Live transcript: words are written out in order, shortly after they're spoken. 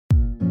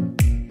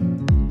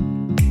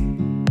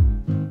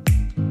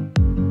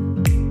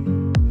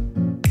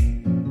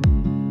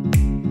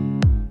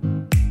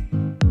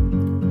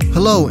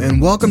Hello,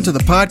 and welcome to the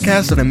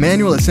podcast of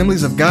Emmanuel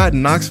Assemblies of God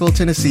in Knoxville,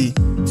 Tennessee.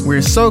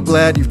 We're so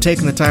glad you've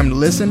taken the time to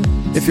listen.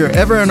 If you're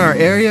ever in our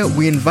area,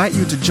 we invite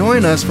you to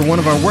join us for one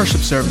of our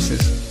worship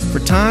services. For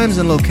times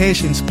and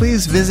locations,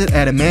 please visit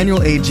at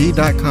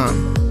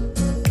emmanuelag.com.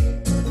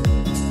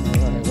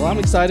 All right, well, I'm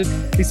excited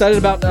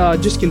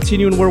about just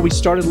continuing where we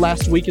started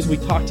last week as we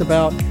talked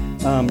about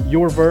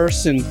your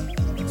verse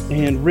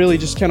and really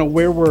just kind of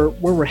where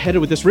we're headed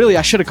with this. Really,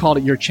 I should have called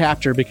it your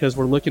chapter because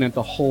we're looking at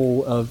the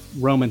whole of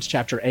Romans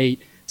chapter 8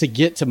 to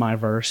get to my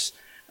verse.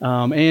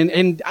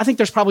 And I think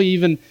there's probably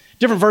even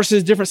different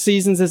verses, different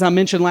seasons, as I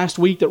mentioned last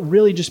week, that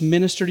really just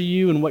minister to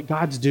you and what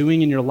God's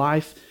doing in your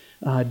life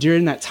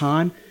during that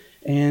time.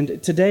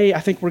 And today, I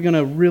think we're going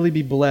to really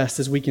be blessed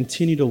as we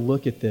continue to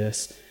look at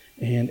this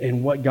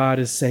and what God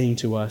is saying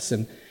to us.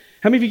 And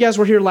how many of you guys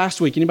were here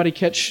last week? Anybody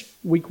catch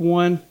week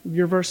 1 of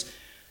your verse?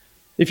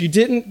 If you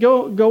didn't,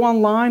 go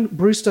online.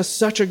 Bruce does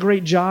such a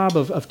great job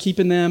of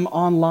keeping them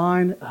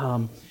online,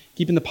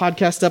 keeping the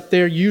podcast up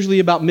there, usually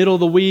about middle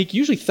of the week.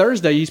 Usually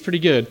Thursday, he's pretty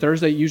good.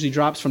 Thursday usually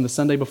drops from the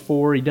Sunday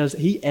before.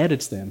 He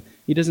edits them.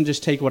 He doesn't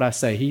just take what I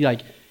say.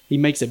 He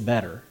makes it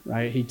better,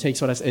 right? He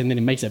takes what I say and then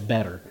he makes it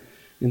better.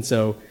 And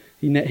so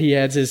he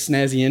adds his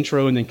snazzy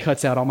intro and then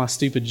cuts out all my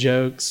stupid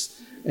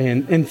jokes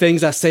and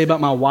things I say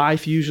about my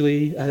wife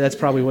usually. That's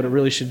probably what it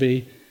really should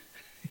be.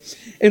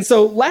 And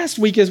so last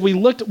week as we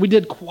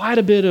did quite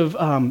a bit of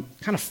kind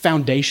of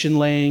foundation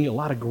laying, a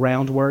lot of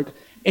groundwork.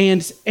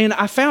 And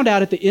I found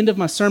out at the end of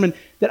my sermon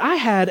that I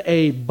had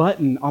a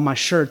button on my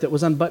shirt that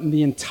was unbuttoned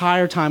the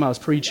entire time I was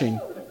preaching.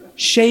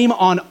 Shame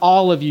on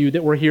all of you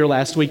that were here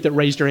last week that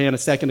raised your hand a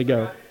second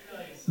ago,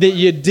 that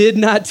you did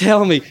not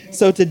tell me.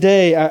 So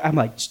today I'm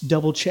like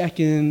double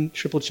checking,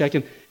 triple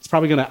checking.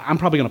 I'm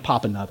probably gonna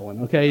pop another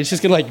one. Okay, it's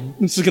just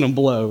gonna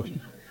blow.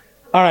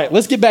 All right,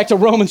 let's get back to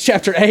Romans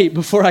chapter 8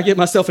 before I get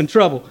myself in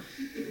trouble.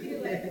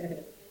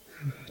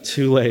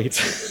 Too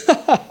late.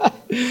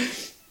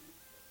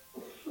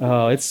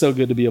 Oh, it's so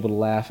good to be able to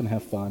laugh and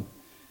have fun.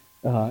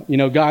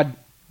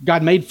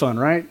 God made fun,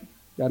 right?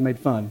 God made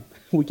fun.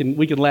 We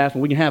can laugh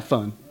and we can have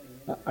fun.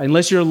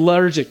 Unless you're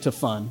allergic to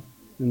fun,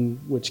 in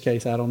which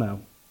case, I don't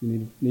know.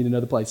 You need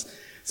another place.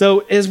 So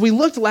as we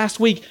looked last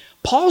week,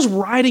 Paul's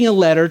writing a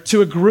letter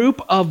to a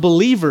group of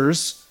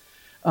believers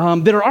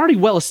that are already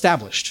well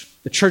established.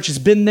 The church has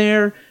been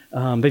there.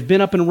 They've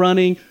been up and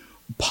running.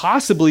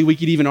 Possibly, we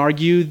could even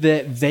argue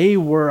that they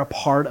were a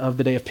part of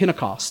the day of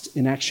Pentecost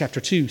in Acts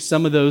chapter 2.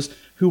 Some of those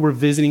who were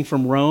visiting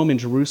from Rome and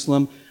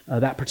Jerusalem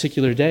that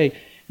particular day,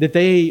 that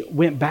they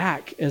went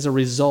back as a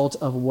result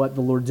of what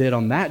the Lord did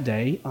on that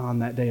day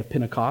of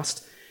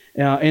Pentecost,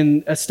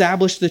 and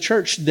established the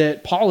church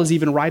that Paul is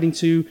even writing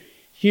to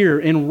here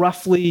in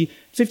roughly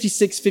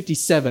 56,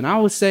 57. I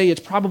would say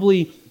it's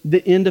probably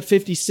the end of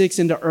 56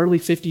 into early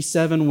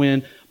 57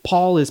 when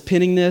Paul is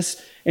penning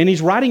this, and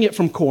he's writing it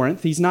from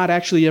Corinth. He's not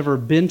actually ever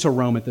been to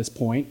Rome at this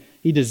point.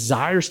 He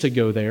desires to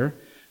go there.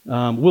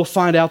 We'll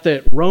find out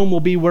that Rome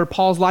will be where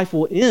Paul's life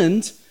will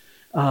end,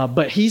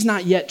 but he's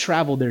not yet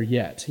traveled there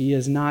yet. He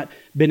has not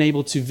been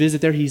able to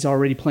visit there. He's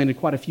already planted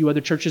quite a few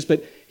other churches,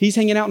 but he's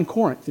hanging out in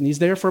Corinth, and he's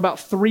there for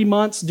about 3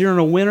 months during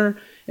a winter,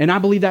 and I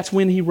believe that's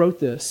when he wrote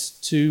this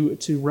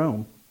to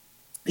Rome.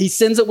 He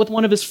sends it with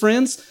one of his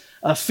friends.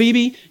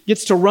 Phoebe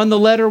gets to run the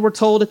letter, we're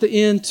told at the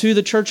end, to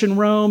the church in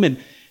Rome, and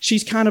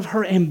she's kind of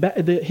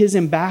his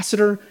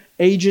ambassador,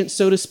 agent,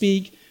 so to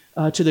speak,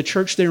 to the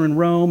church there in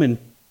Rome.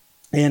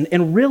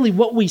 And really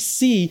what we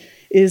see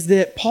is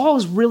that Paul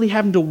is really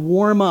having to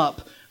warm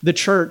up the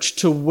church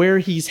to where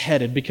he's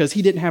headed because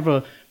he didn't have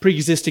a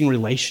pre-existing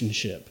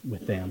relationship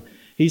with them.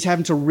 He's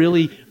having to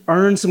really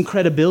earn some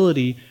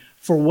credibility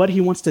for what he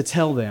wants to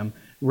tell them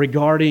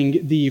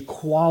regarding the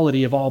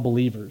equality of all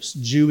believers,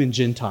 Jew and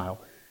Gentile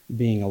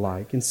being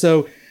alike. And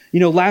so,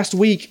 last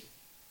week,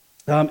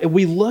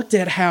 we looked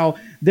at how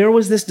there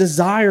was this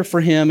desire for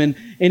him, and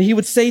he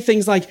would say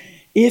things like,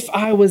 if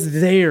I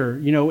was there,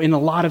 in a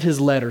lot of his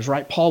letters,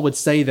 right? Paul would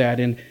say that,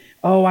 and,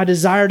 I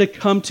desire to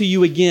come to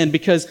you again,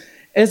 because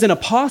as an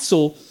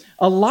apostle,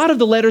 a lot of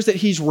the letters that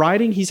he's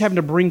writing, he's having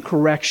to bring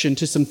correction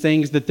to some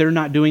things that they're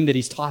not doing that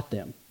he's taught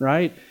them,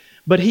 right?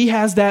 But he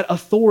has that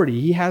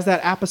authority. He has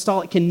that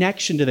apostolic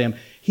connection to them.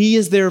 He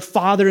is their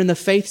father in the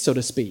faith, so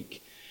to speak.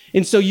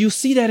 And so you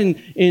see that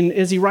in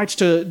as he writes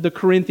to the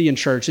Corinthian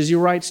church, as he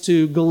writes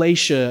to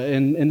Galatia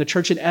and the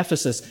church in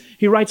Ephesus,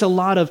 he writes a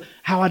lot of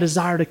how I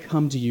desire to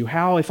come to you,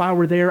 how if I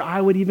were there, I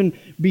would even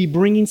be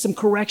bringing some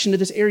correction to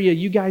this area.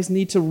 You guys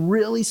need to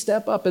really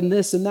step up in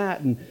this and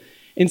that.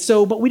 And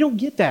so, but we don't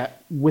get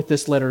that with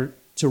this letter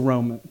to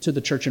Rome, to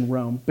the church in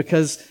Rome,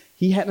 because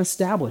he hadn't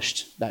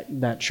established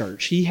that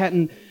church. He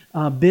hadn't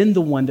been the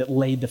one that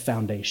laid the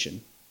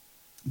foundation.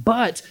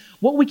 But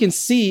what we can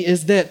see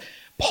is that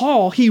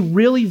Paul, he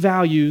really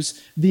values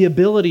the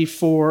ability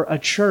for a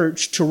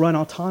church to run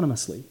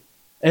autonomously.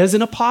 As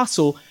an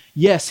apostle,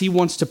 yes, he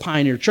wants to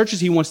pioneer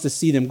churches. He wants to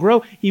see them grow.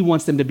 He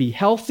wants them to be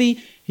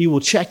healthy. He will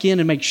check in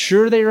and make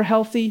sure they are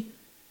healthy.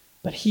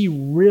 But he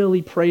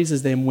really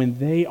praises them when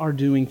they are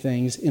doing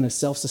things in a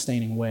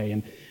self-sustaining way.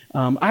 And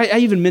I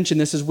even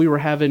mentioned this as we were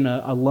having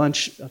a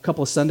lunch a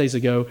couple of Sundays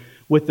ago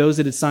with those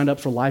that had signed up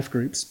for life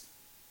groups.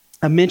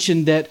 I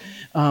mentioned that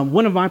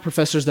one of my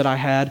professors that I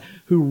had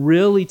who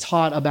really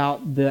taught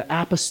about the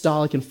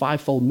apostolic and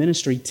fivefold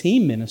ministry,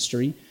 team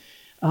ministry,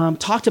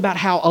 talked about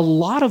how a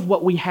lot of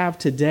what we have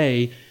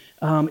today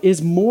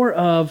is more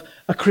of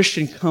a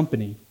Christian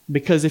company.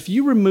 Because if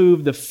you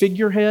remove the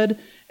figurehead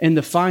and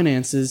the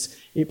finances,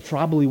 it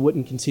probably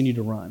wouldn't continue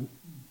to run,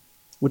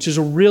 which is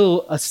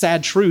a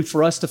sad truth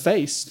for us to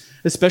face,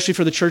 especially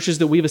for the churches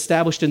that we've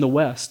established in the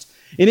West.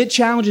 And it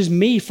challenges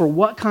me for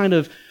what kind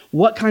of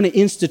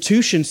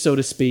institution, so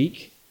to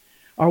speak,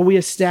 are we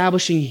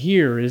establishing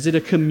here? Is it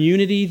a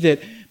community that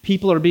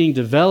people are being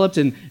developed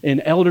and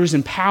elders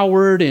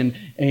empowered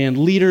and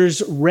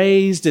leaders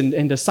raised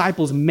and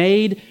disciples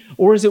made?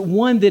 Or is it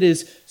one that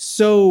is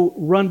so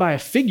run by a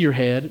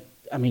figurehead?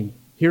 I mean,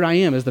 here I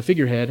am as the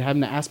figurehead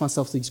having to ask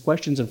myself these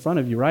questions in front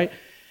of you, right?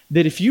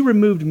 That if you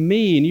removed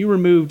me and you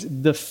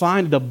removed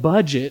the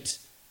budget,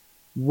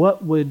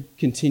 what would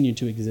continue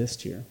to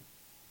exist here?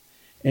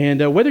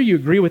 And whether you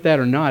agree with that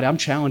or not, I'm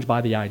challenged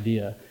by the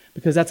idea,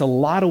 because that's a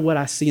lot of what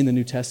I see in the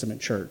New Testament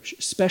church,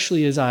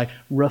 especially as I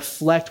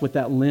reflect with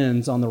that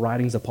lens on the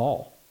writings of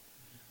Paul,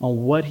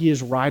 on what he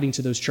is writing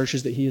to those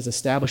churches that he has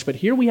established. But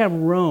here we have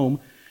Rome,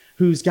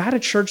 who's got a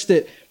church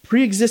that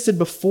pre-existed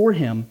before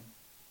him.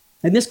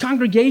 And this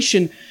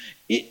congregation,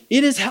 it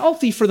is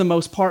healthy for the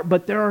most part,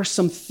 but there are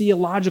some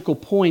theological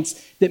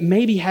points that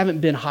maybe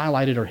haven't been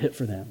highlighted or hit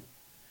for them,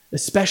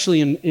 especially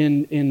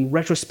in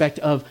retrospect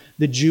of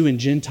the Jew and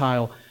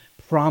Gentile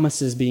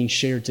promises being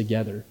shared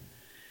together.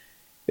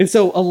 And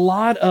so a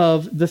lot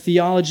of the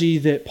theology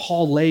that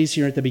Paul lays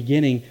here at the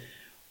beginning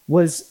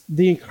was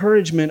the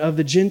encouragement of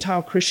the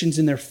Gentile Christians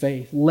in their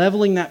faith,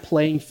 leveling that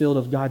playing field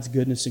of God's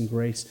goodness and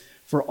grace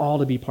for all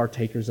to be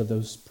partakers of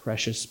those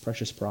precious,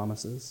 precious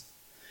promises.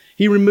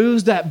 He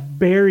removes that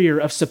barrier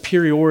of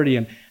superiority.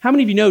 And how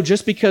many of you know,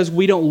 just because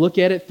we don't look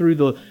at it through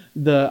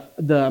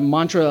the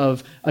mantra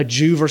of a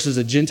Jew versus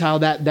a Gentile,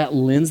 that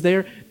lens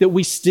there, that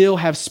we still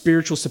have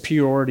spiritual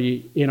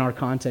superiority in our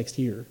context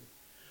here.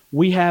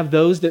 We have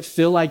those that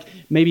feel like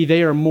maybe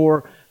they are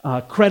more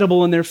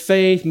credible in their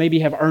faith, maybe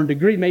have earned a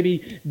degree,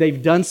 maybe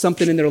they've done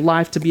something in their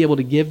life to be able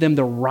to give them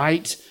the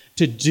right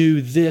to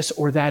do this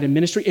or that in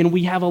ministry. And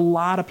we have a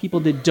lot of people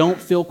that don't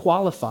feel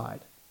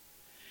qualified.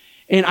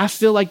 And I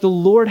feel like the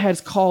Lord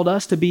has called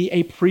us to be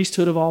a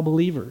priesthood of all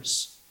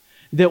believers.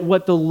 That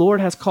what the Lord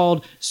has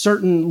called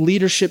certain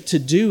leadership to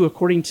do,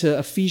 according to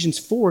Ephesians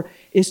 4,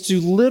 is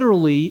to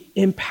literally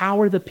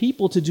empower the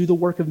people to do the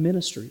work of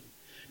ministry,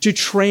 to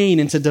train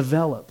and to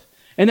develop.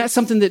 And that's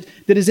something that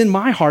is in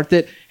my heart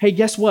that, hey,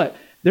 guess what?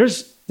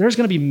 There's going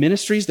to be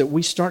ministries that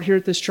we start here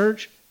at this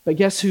church, but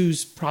guess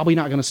who's probably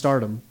not going to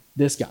start them?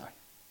 This guy,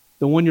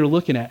 the one you're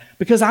looking at.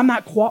 Because I'm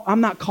not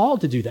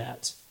called to do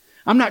that.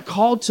 I'm not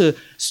called to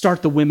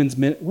start the women's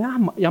ministry.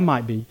 Well, I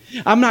might be.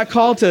 I'm not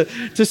called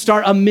to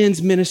start a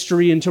men's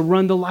ministry and to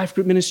run the life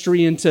group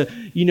ministry and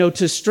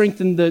to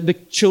strengthen the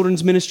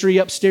children's ministry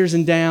upstairs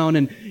and down.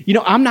 And,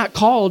 I'm not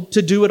called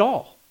to do it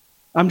all.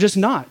 I'm just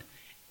not.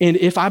 And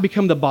if I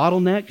become the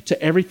bottleneck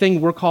to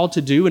everything we're called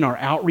to do in our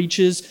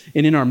outreaches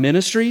and in our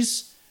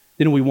ministries,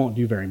 then we won't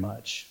do very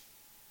much.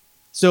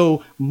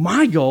 So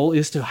my goal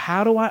is to,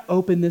 how do I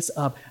open this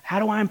up? How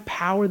do I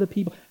empower the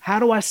people? How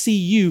do I see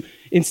you,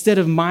 instead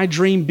of my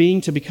dream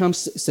being to become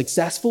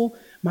successful,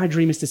 my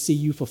dream is to see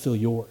you fulfill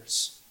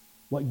yours,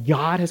 what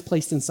God has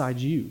placed inside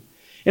you.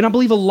 And I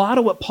believe a lot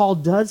of what Paul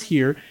does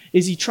here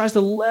is he tries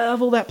to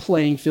level that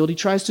playing field. He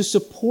tries to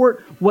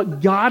support what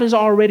God has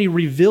already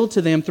revealed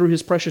to them through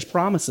his precious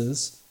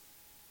promises.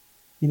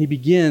 And he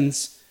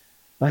begins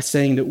by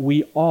saying that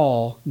we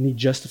all need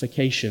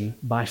justification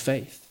by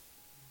faith.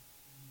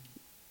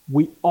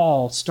 We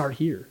all start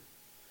here.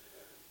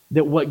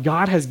 That what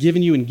God has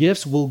given you in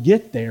gifts, we'll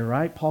get there,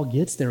 right? Paul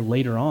gets there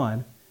later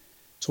on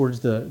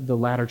towards the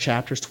latter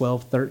chapters,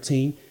 12,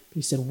 13. But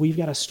he said, we've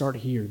got to start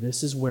here.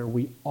 This is where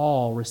we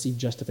all receive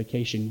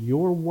justification.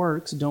 Your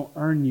works don't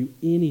earn you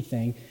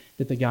anything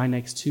that the guy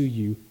next to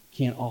you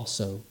can't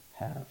also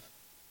have.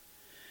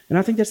 And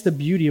I think that's the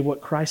beauty of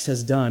what Christ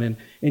has done.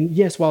 And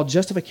yes, while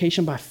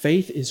justification by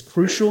faith is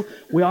crucial,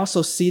 we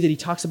also see that he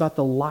talks about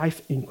the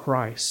life in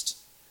Christ.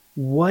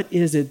 What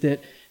is it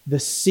that the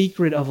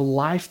secret of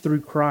life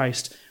through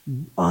Christ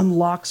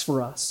unlocks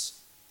for us,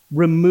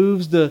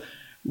 removes the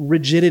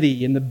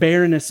rigidity and the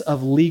barrenness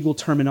of legal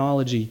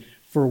terminology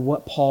for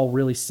what Paul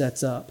really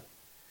sets up.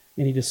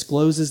 And he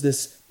discloses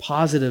this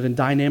positive and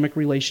dynamic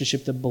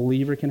relationship the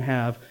believer can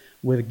have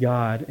with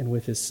God and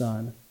with his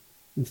Son.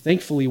 And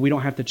thankfully, we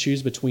don't have to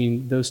choose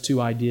between those two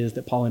ideas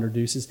that Paul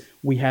introduces.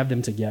 We have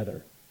them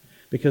together.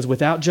 Because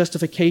without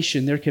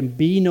justification, there can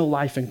be no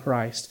life in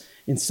Christ.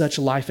 And such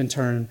life in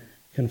turn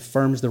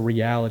confirms the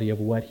reality of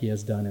what he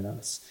has done in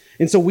us.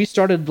 And so we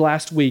started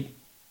last week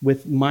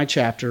with my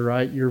chapter,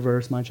 right? Your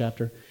verse, my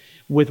chapter,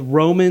 with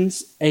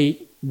Romans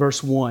 8,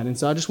 verse 1. And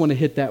so I just want to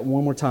hit that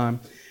one more time.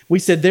 We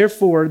said,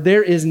 therefore,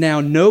 there is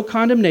now no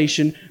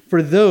condemnation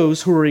for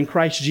those who are in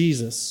Christ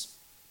Jesus.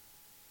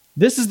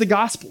 This is the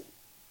gospel.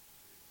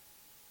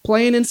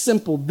 Plain and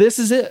simple, this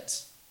is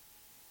it.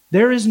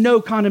 There is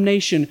no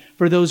condemnation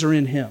for those who are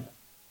in him.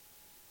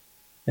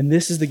 And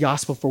this is the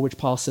gospel for which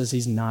Paul says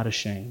he's not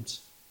ashamed,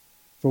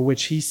 for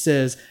which he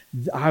says,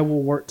 I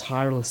will work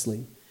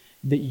tirelessly,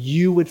 that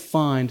you would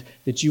find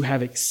that you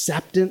have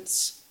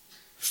acceptance,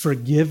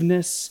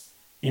 forgiveness,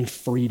 and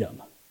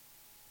freedom.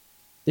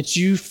 That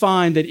you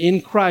find that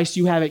in Christ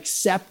you have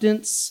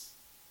acceptance,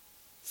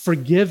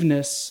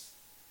 forgiveness,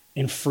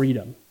 and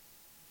freedom.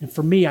 And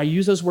for me, I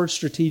use those words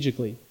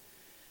strategically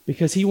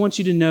because he wants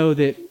you to know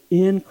that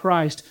in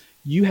Christ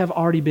you have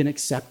already been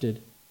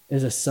accepted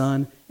as a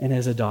son and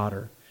as a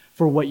daughter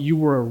for what you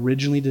were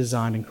originally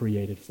designed and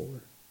created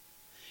for.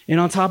 And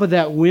on top of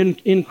that, when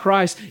in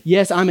Christ,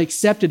 yes, I'm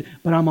accepted,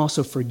 but I'm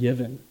also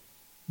forgiven.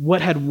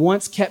 What had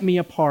once kept me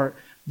apart,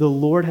 the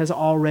Lord has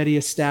already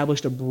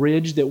established a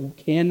bridge that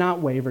cannot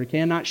waver,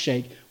 cannot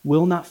shake,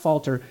 will not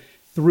falter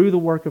through the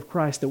work of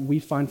Christ, that we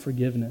find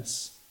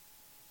forgiveness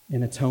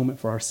and atonement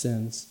for our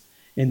sins.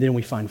 And then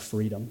we find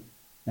freedom.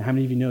 Now, how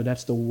many of you know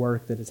that's the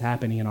work that is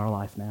happening in our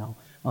life now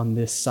on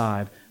this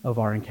side of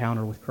our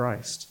encounter with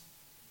Christ?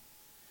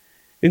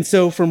 And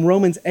so from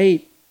Romans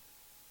 8,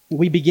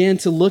 we begin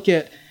to look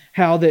at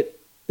how that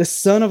the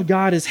Son of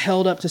God is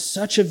held up to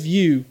such a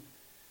view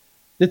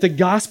that the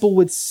gospel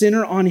would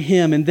center on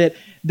him and that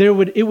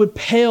it would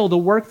pale, the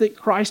work that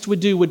Christ would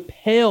do would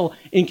pale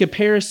in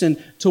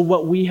comparison to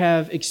what we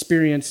have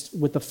experienced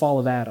with the fall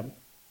of Adam.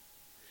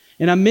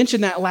 And I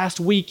mentioned that last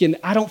week, and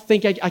I don't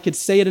think I could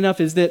say it enough,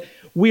 is that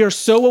we are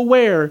so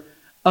aware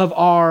of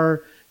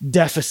our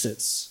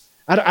deficits.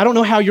 I don't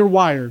know how you're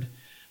wired,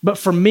 but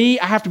for me,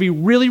 I have to be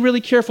really, really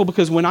careful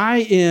because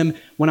I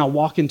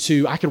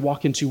could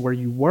walk into where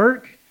you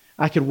work,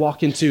 I could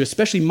walk into,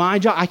 especially my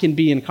job, I can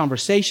be in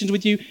conversations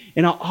with you,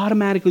 and I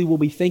automatically will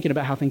be thinking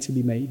about how things can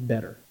be made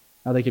better,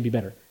 how they could be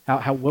better,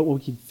 what we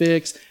can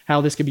fix, how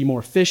this could be more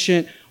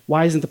efficient.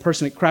 Why isn't the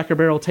person at Cracker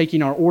Barrel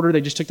taking our order? They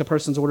just took the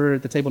person's order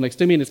at the table next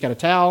to me, and it's got a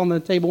towel on the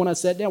table when I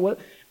sat down.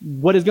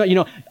 What is going?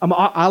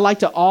 I like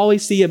to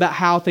always see about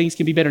how things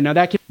can be better. Now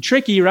that can be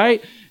tricky,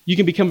 right? You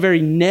can become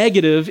very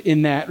negative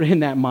in that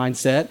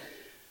mindset.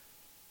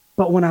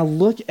 But when I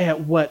look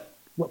at what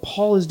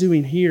Paul is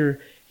doing here,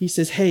 he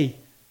says, hey,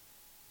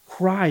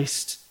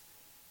 Christ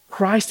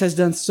has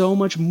done so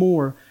much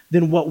more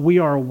than what we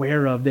are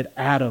aware of that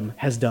Adam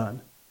has done.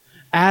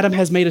 Adam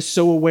has made us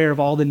so aware of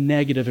all the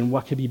negative and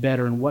what could be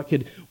better and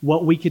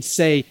what we could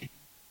say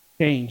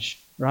change,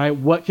 right?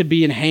 What could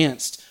be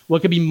enhanced?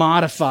 What could be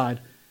modified?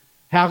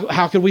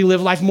 How could we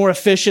live life more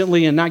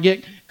efficiently and not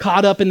get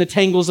caught up in the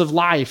tangles of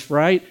life,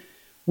 right?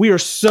 We are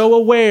so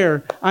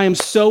aware, I am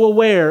so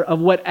aware of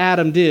what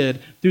Adam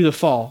did through the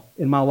fall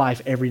in my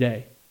life every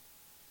day.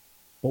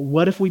 But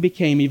what if we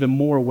became even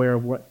more aware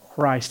of what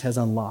Christ has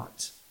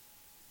unlocked?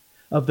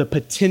 Of the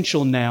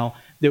potential now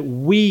that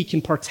we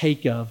can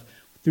partake of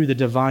through the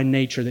divine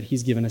nature that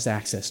he's given us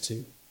access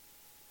to.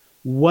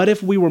 What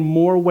if we were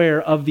more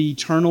aware of the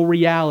eternal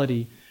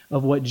reality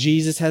of what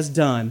Jesus has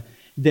done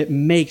that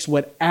makes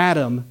what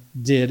Adam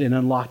did and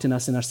unlocked in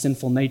us in our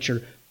sinful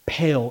nature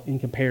pale in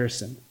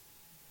comparison?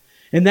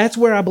 And that's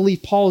where I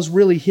believe Paul is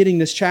really hitting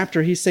this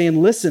chapter. He's saying,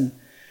 listen,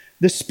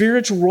 the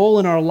spiritual role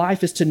in our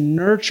life is to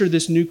nurture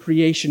this new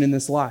creation in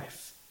this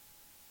life.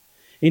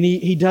 And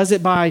he does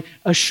it by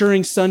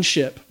assuring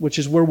sonship, which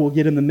is where we'll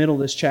get in the middle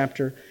of this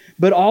chapter,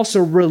 but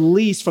also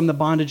release from the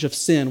bondage of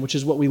sin, which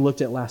is what we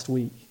looked at last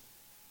week.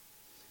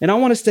 And I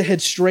want us to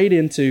head straight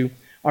into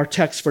our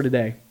text for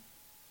today.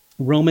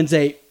 Romans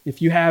 8.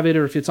 If you have it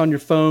or if it's on your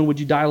phone, would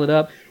you dial it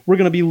up? We're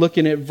going to be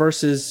looking at we're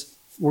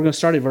going to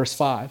start at verse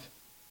 5.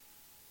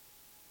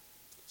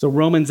 So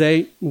Romans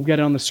 8, we've got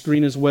it on the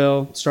screen as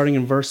well, starting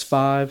in verse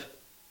 5.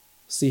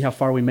 See how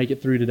far we make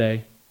it through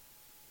today.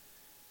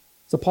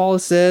 So Paul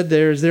has said,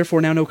 there is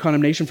therefore now no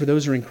condemnation for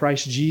those who are in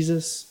Christ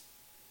Jesus.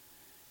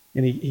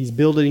 And he's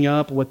building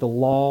up what the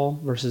law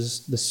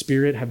versus the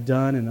Spirit have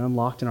done and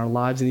unlocked in our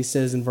lives. And he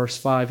says in verse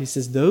 5, he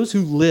says, those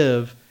who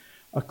live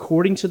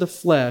according to the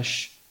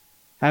flesh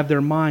have their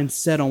minds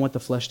set on what the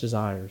flesh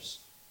desires.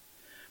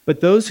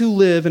 But those who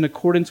live in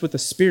accordance with the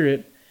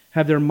Spirit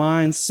have their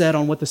minds set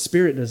on what the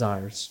Spirit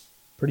desires.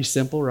 Pretty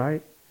simple,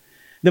 right?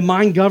 The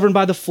mind governed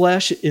by the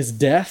flesh is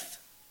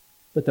death,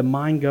 but the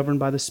mind governed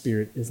by the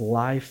Spirit is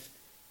life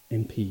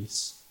and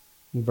peace.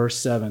 In verse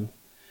 7,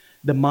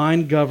 the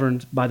mind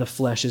governed by the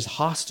flesh is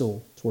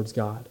hostile towards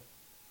God.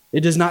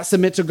 It does not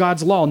submit to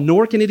God's law,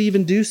 nor can it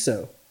even do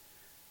so.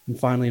 And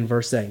finally, in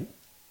verse 8,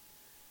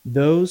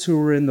 those who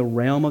are in the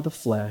realm of the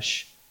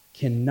flesh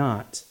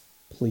cannot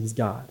please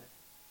God.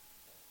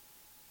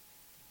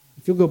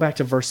 If you'll go back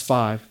to verse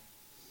 5.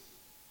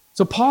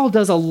 So Paul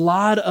does a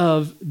lot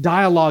of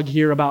dialogue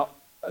here about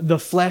the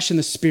flesh and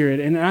the spirit.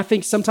 And I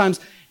think sometimes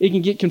it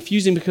can get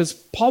confusing because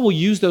Paul will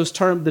use the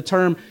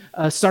term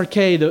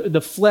sarche,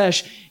 the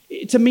flesh,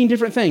 to mean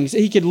different things.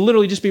 He could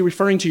literally just be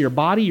referring to your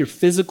body, your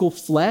physical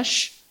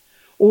flesh.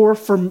 Or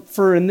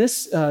for in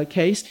this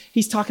case,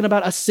 he's talking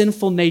about a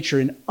sinful nature,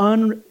 an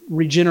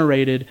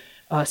unregenerated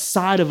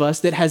side of us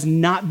that has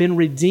not been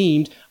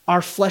redeemed,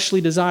 our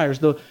fleshly desires,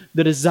 the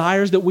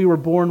desires that we were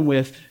born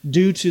with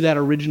due to that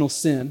original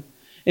sin.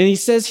 And he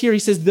says here, he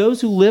says, those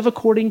who live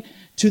according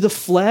to the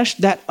flesh,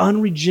 that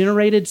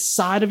unregenerated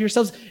side of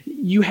yourselves,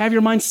 you have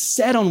your mind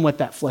set on what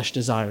that flesh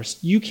desires.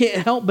 You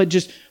can't help but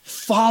just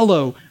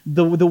follow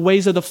the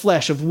ways of the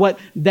flesh, of what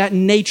that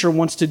nature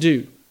wants to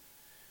do.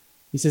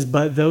 He says,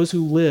 but those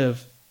who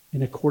live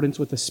in accordance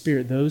with the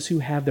Spirit, those who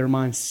have their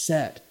mind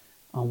set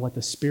on what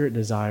the Spirit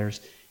desires,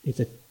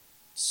 it's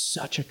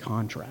such a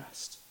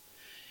contrast.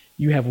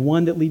 You have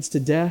one that leads to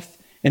death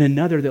and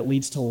another that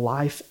leads to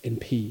life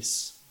and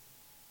peace.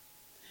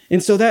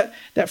 And so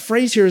that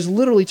phrase here is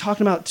literally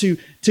talking about to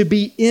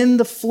be in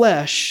the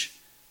flesh,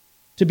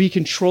 to be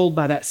controlled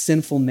by that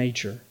sinful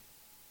nature,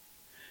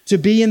 to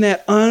be in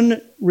that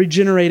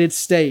unregenerated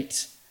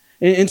state.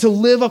 And to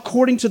live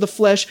according to the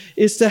flesh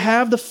is to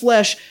have the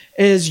flesh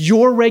as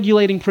your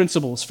regulating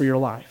principles for your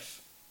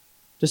life.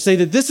 To say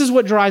that this is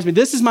what drives me,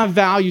 this is my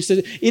value, so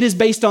it is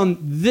based on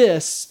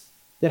this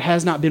that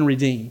has not been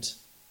redeemed.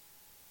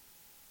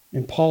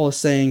 And Paul is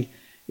saying,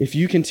 if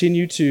you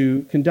continue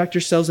to conduct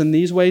yourselves in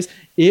these ways,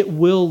 it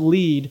will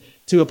lead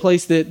to a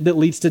place that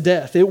leads to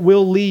death. It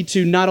will lead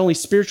to not only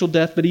spiritual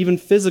death, but even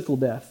physical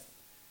death.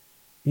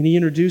 And he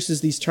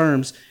introduces these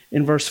terms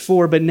in verse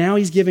 4, but now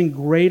he's giving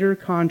greater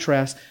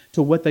contrast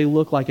to what they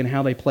look like and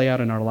how they play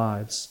out in our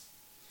lives.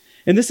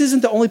 And this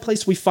isn't the only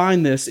place we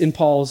find this in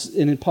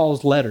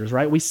Paul's letters,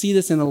 right? We see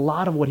this in a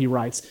lot of what he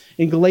writes.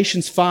 In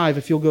Galatians 5,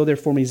 if you'll go there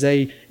for me,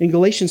 Zay, in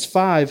Galatians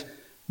 5,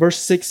 verse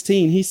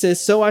 16, he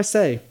says, so I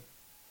say,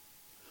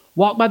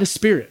 walk by the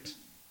Spirit.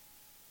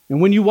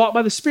 And when you walk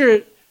by the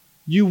Spirit,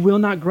 you will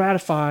not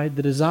gratify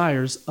the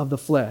desires of the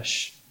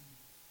flesh.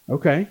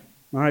 Okay.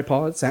 All right,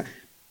 Paul, it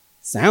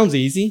sounds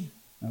easy.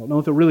 I don't know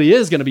if it really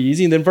is going to be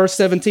easy. And then verse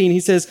 17,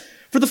 he says,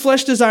 for the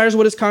flesh desires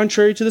what is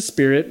contrary to the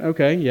Spirit.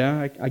 Okay,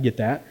 yeah, I get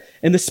that.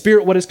 And the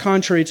Spirit what is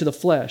contrary to the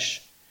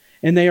flesh.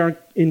 And they are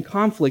in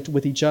conflict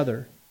with each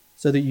other,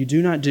 so that you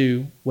do not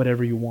do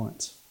whatever you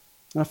want.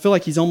 And I feel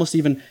like he's almost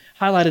even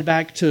highlighted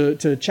back to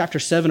chapter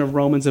 7 of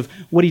Romans, of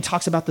what he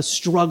talks about the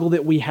struggle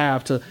that we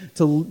have to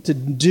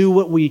do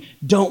what we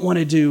don't want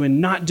to do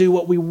and not do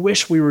what we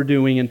wish we were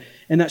doing,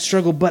 and that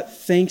struggle. But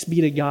thanks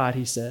be to God,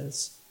 he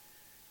says,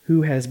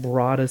 who has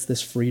brought us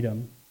this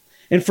freedom.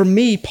 And for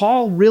me,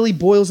 Paul really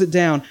boils it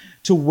down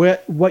to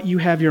what you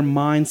have your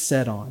mind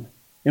set on.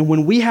 And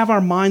when we have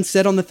our mind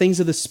set on the things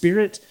of the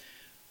Spirit,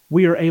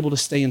 we are able to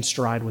stay in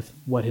stride with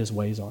what his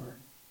ways are,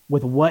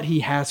 with what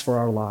he has for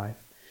our life.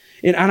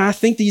 And I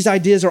think these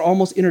ideas are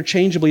almost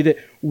interchangeably, that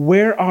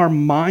where our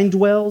mind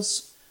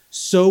dwells,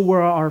 so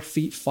where our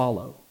feet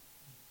follow.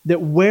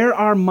 That where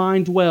our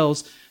mind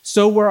dwells,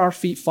 so where our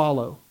feet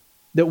follow.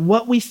 That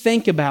what we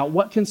think about,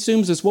 what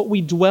consumes us, what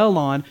we dwell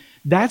on,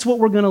 that's what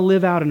we're going to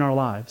live out in our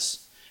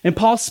lives. And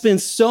Paul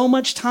spends so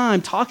much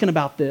time talking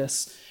about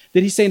this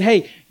that he's saying,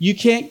 hey, you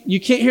can't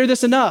hear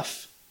this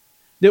enough.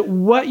 That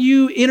what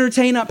you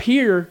entertain up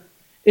here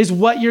is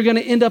what you're going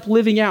to end up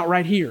living out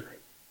right here.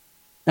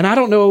 And I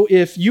don't know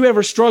if you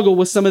ever struggle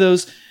with some of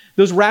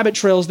those rabbit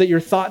trails that your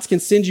thoughts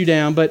can send you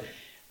down, but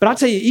I'll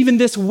tell you, even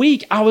this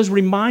week, I was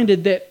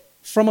reminded that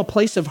from a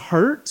place of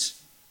hurt,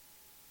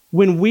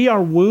 when we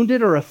are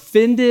wounded or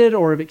offended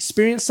or have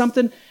experienced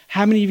something,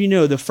 how many of you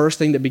know the first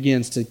thing that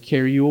begins to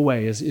carry you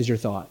away is your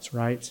thoughts,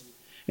 right?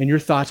 And your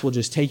thoughts will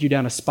just take you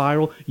down a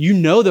spiral. You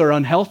know they're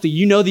unhealthy.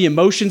 You know the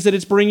emotions that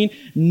it's bringing.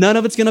 None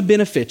of it's going to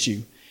benefit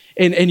you.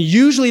 And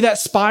usually that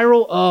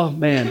spiral, oh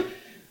man,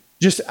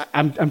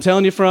 I'm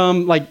telling you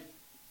from like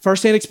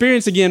firsthand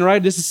experience again,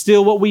 right? This is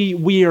still what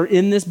we are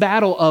in this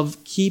battle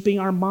of keeping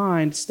our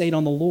mind stayed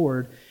on the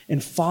Lord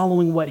and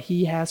following what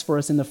he has for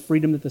us in the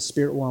freedom that the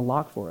Spirit will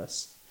unlock for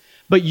us.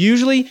 But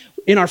usually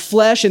in our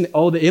flesh, and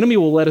the enemy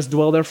will let us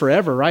dwell there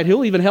forever, right?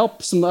 He'll even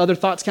help some other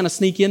thoughts kind of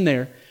sneak in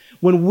there.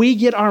 When we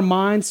get our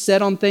minds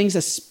set on things,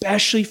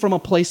 especially from a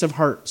place of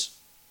hurt,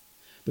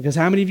 because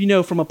how many of you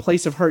know from a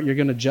place of hurt, you're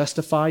going to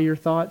justify your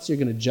thoughts, you're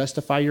going to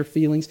justify your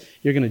feelings,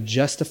 you're going to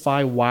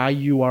justify why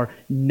you are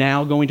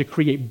now going to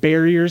create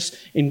barriers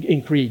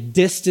and create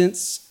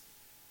distance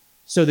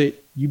so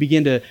that you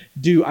begin to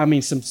do,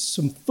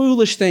 some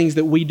foolish things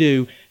that we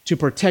do to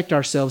protect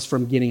ourselves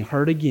from getting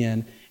hurt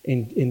again,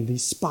 and the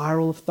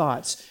spiral of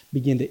thoughts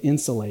begin to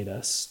insulate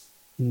us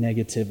in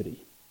negativity.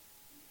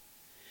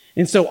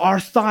 And so our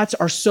thoughts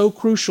are so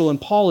crucial, and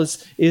Paul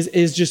is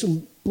just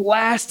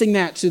blasting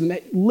that to them.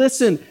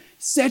 Listen,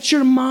 set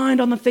your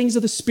mind on the things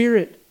of the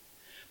Spirit,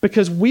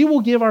 because we will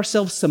give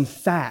ourselves some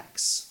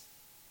facts.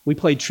 We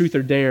played Truth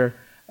or Dare,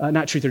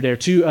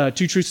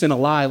 two truths and a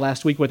lie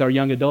last week with our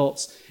young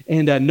adults.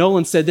 And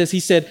Nolan said this.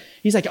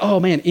 He's like, oh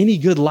man, any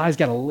good lie's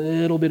got a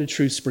little bit of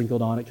truth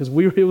sprinkled on it, because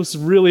it was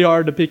really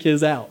hard to pick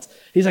his out.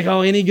 He's like,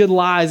 oh, any good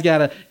lie's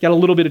got a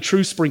little bit of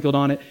truth sprinkled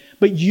on it.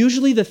 But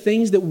usually the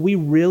things that we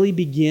really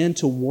begin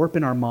to warp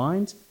in our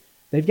mind,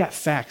 they've got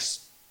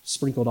facts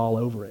sprinkled all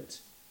over it.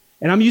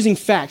 And I'm using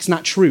facts,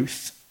 not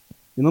truth.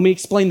 And let me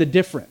explain the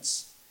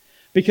difference.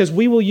 Because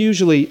we will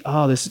usually,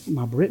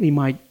 my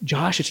Brittany,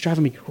 Josh, it's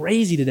driving me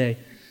crazy today.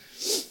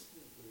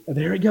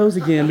 There it goes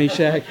again,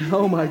 Meshach.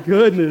 Oh my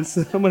goodness.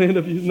 I'm going to end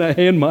up using that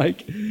hand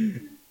mic.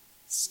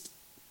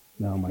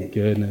 Oh my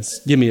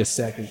goodness. Give me a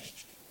second.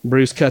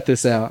 Bruce, cut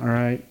this out, all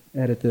right?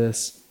 Edit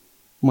this.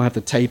 I'm going to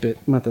have to tape it.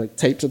 I'm going to have to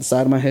tape to the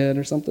side of my head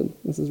or something.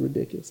 This is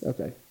ridiculous.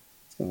 Okay.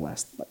 It's going to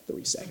last like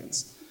 3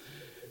 seconds.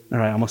 All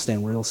right, I'm going to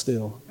stand real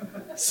still.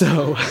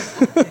 So,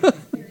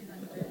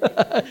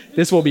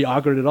 this won't be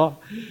awkward at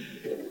all.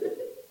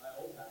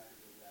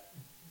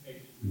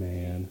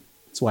 Man,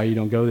 that's why you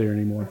don't go there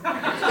anymore.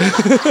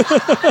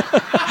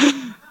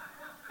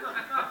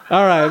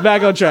 All right,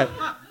 back on track.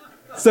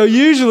 So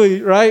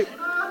usually, right?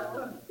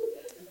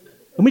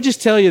 Let me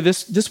just tell you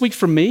this week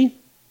for me,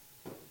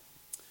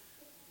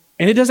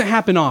 and it doesn't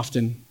happen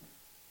often,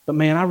 but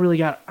man, I really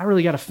got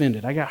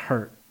offended. I got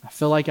hurt. I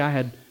feel like I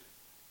had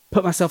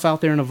put myself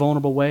out there in a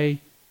vulnerable way,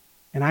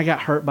 and I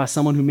got hurt by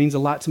someone who means a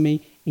lot to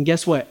me. And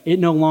guess what? It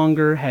no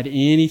longer had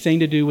anything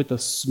to do with the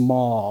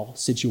small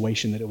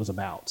situation that it was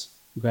about.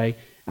 Okay?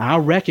 And I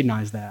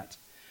recognize that.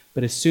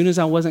 But as soon as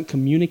I wasn't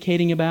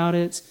communicating about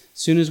it, as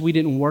soon as we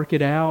didn't work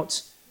it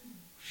out,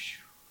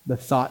 the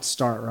thoughts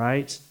start,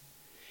 right?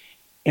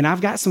 And I've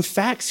got some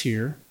facts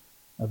here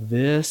of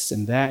this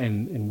and that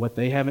and what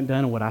they haven't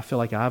done and what I feel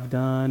like I've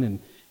done,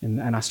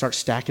 and I start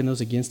stacking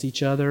those against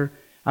each other.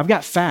 I've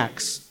got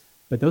facts,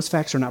 but those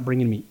facts are not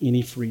bringing me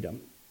any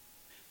freedom.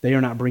 They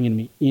are not bringing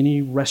me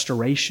any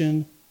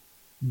restoration.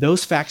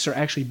 Those facts are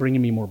actually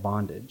bringing me more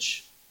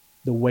bondage,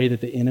 the way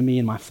that the enemy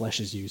and my flesh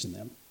is using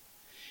them.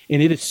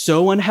 And it is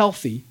so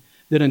unhealthy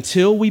that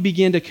until we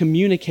begin to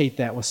communicate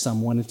that with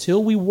someone,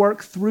 until we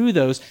work through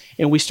those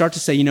and we start to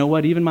say, you know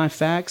what, even my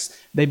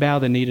facts, they bow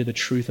the knee to the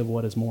truth of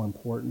what is more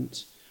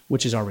important,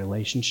 which is our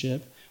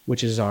relationship,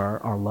 which is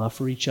our love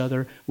for each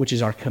other, which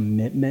is our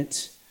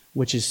commitment,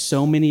 which is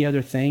so many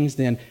other things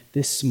than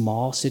this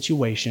small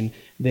situation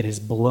that is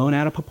blown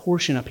out of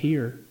proportion up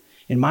here.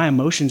 And my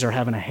emotions are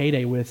having a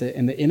heyday with it,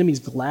 and the enemy's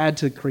glad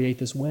to create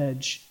this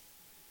wedge.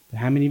 But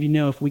how many of you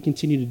know if we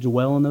continue to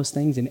dwell on those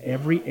things in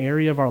every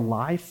area of our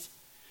life,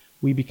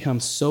 we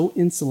become so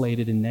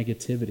insulated in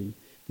negativity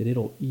that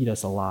it'll eat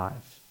us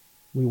alive.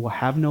 We will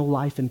have no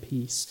life and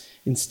peace.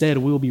 Instead,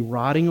 we will be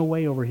rotting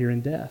away over here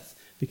in death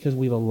because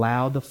we've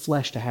allowed the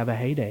flesh to have a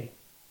heyday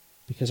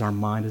because our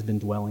mind has been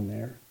dwelling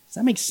there. Does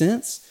that make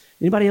sense?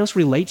 Anybody else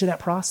relate to that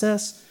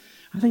process?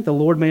 I think the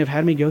Lord may have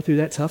had me go through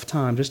that tough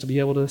time just to be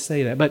able to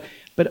say that.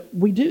 But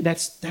we do.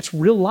 That's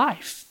real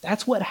life.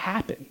 That's what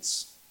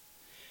happens.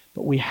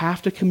 But we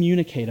have to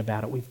communicate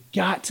about it. We've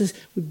got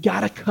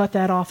to cut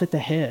that off at the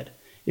head.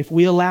 If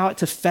we allow it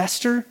to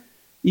fester,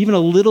 even a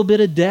little bit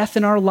of death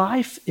in our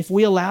life, if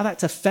we allow that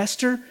to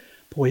fester,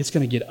 boy, it's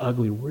going to get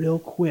ugly real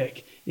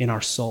quick in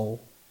our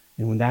soul.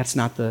 And when that's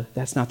not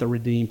the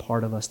redeemed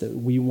part of us, that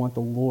we want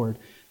the Lord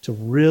to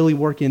really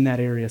work in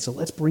that area. So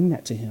let's bring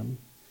that to Him.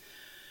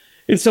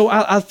 And so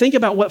I think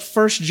about what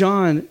 1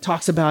 John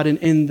talks about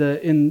in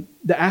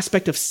the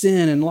aspect of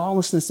sin and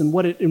lawlessness and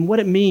what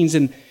it means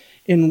and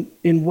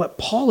in what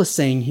Paul is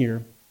saying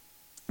here.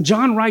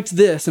 John writes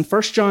this in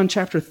 1 John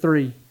chapter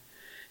 3.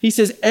 He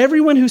says,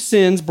 everyone who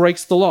sins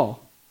breaks the law.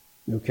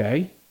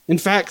 Okay? In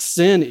fact,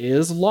 sin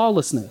is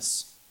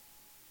lawlessness.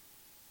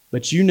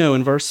 But you know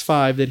in verse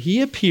 5 that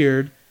He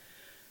appeared,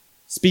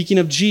 speaking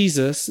of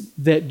Jesus,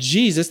 that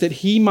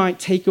He might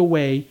take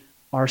away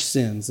our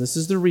sins. This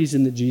is the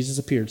reason that Jesus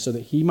appeared, so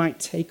that He might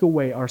take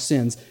away our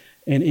sins,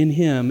 and in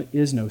Him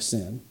is no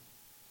sin.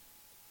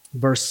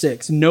 Verse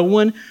 6, no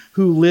one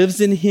who lives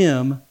in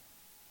Him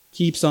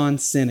keeps on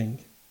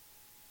sinning.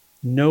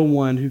 No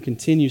one who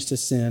continues to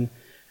sin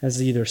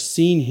has either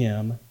seen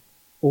Him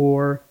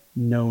or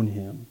known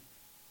Him.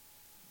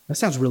 That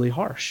sounds really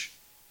harsh.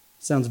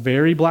 It sounds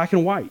very black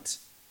and white.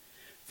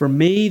 For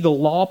me, the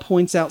law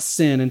points out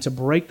sin, and to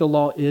break the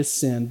law is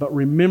sin. But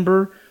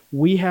remember,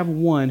 we have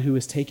one who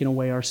has taken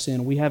away our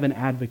sin. We have an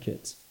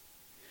advocate.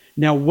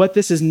 Now, what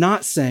this is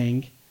not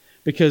saying,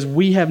 because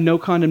we have no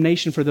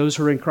condemnation for those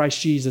who are in Christ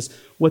Jesus,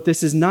 what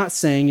this is not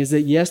saying is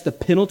that, yes, the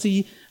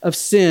penalty of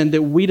sin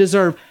that we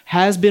deserve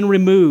has been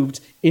removed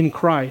in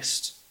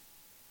Christ.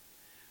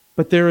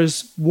 But there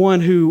is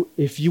one who,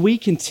 if we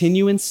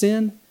continue in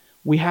sin,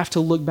 we have to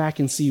look back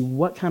and see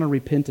what kind of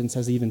repentance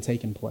has even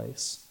taken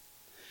place.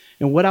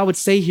 And what I would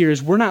say here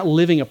is we're not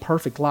living a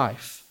perfect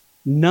life.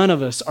 None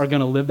of us are going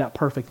to live that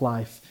perfect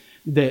life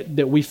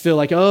that we feel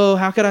like, oh,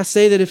 how could I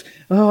say that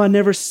I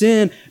never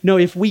sin? No,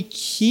 if we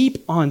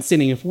keep on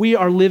sinning, if we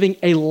are living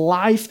a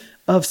life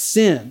of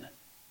sin,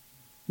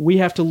 we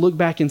have to look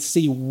back and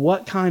see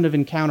what kind of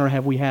encounter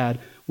have we had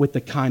with the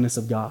kindness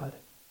of God.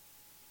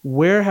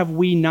 Where have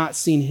we not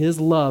seen His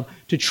love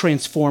to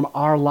transform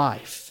our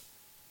life?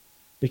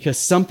 Because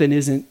something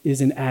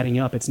isn't adding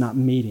up. It's not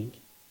meeting.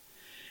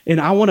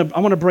 And I want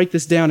to break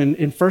this down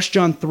in 1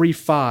 John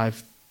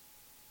 3:5.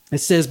 It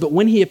says, but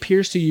when He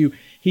appears to you,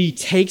 He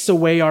takes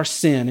away our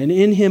sin, and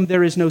in Him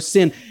there is no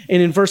sin.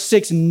 And in verse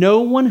 6, no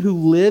one who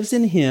lives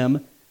in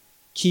Him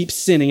keeps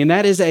sinning. And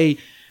that is if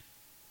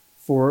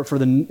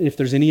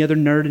there's any other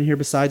nerd in here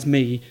besides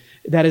me,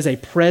 that is a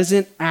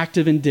present,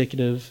 active,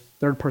 indicative,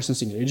 third person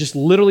singular. It just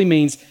literally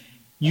means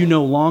you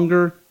no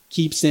longer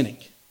keep sinning.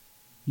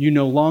 You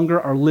no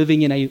longer are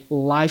living in a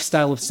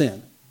lifestyle of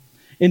sin.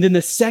 And then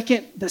the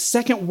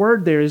second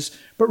word there is,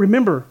 but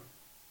remember,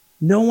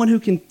 no one who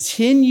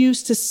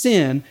continues to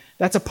sin,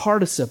 that's a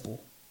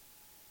participle.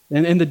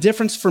 And the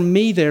difference for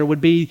me there would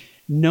be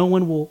no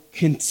one will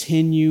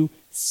continue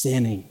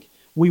sinning.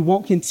 We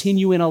won't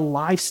continue in a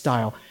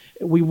lifestyle.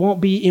 We won't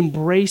be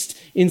embraced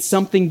in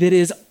something that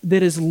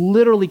is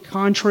literally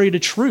contrary to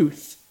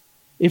truth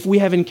if we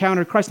have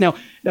encountered Christ. Now,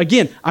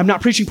 again, I'm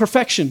not preaching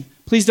perfection.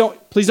 Please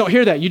don't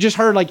hear that. You just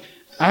heard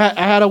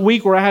I had a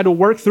week where I had to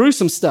work through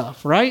some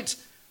stuff, right?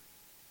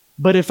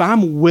 But if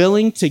I'm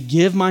willing to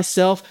give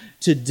myself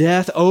to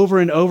death over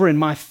and over in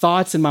my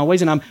thoughts and my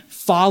ways, and I'm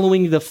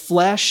following the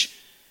flesh,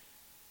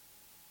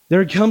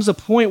 there comes a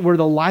point where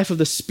the life of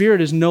the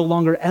Spirit is no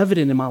longer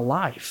evident in my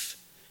life.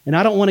 And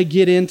I don't want to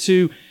get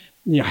into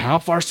how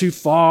far's too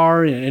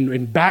far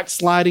and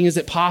backsliding, is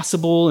it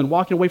possible, and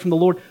walking away from the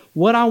Lord.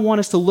 What I want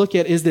us to look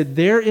at is that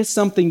there is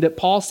something that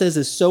Paul says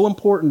is so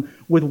important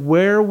with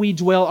where we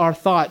dwell our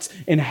thoughts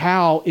and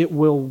how it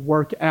will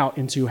work out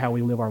into how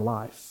we live our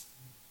life.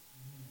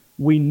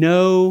 We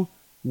know,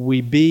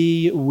 we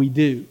be, we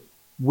do.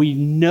 We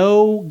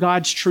know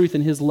God's truth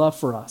and His love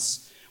for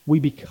us. We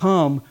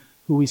become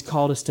who He's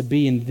called us to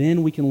be, and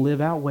then we can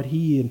live out what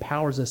He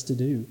empowers us to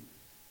do.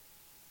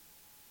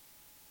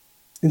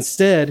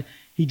 Instead,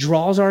 he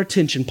draws our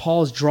attention,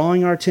 Paul is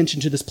drawing our attention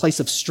to this place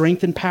of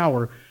strength and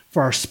power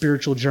for our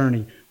spiritual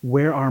journey,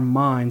 where our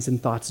minds and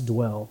thoughts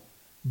dwell.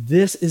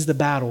 This is the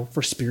battle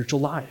for spiritual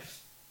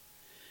life.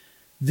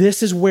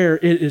 This is where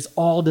it is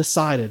all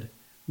decided,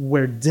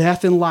 where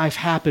death and life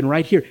happen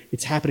right here.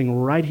 It's happening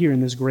right here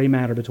in this gray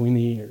matter between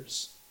the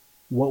ears.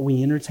 What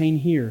we entertain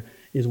here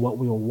is what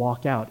we will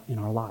walk out in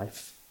our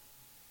life.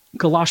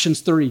 Colossians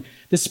 3,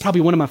 this is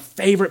probably one of my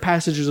favorite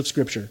passages of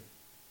Scripture.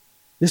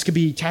 This could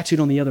be tattooed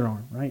on the other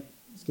arm, right?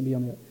 This could be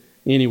on the other.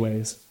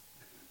 Anyways.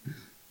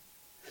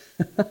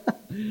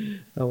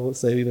 I won't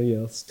say anything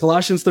else.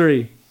 Colossians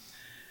 3.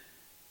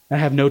 I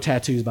have no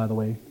tattoos, by the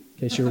way, in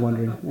case you're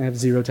wondering. I have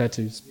 0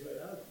 tattoos.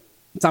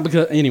 It's not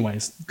because,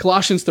 anyways.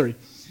 Colossians 3,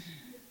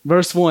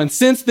 verse 1.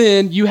 Since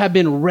then, you have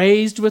been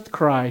raised with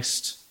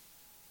Christ.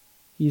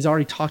 He's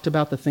already talked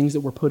about the things that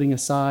we're putting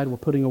aside. We're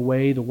putting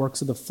away the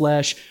works of the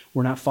flesh.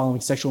 We're not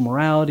following sexual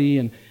morality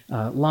and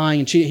lying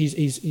and cheating.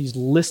 He's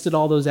listed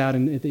all those out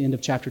at the end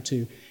of chapter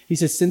 2. He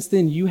says, since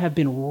then you have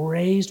been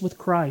raised with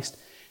Christ.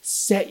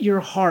 Set your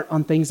heart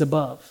on things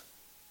above.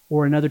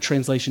 Or another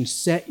translation,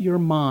 set your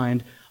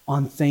mind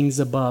on things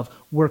above,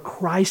 where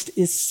Christ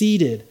is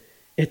seated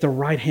at the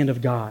right hand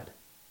of God.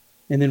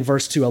 And then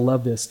verse 2, I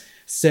love this.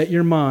 Set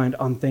your mind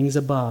on things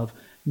above,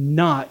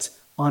 not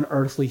on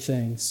earthly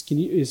things.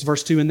 Is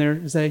verse 2 in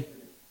there, Zay?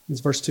 Is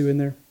verse 2 in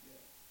there?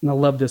 And I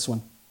love this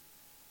one.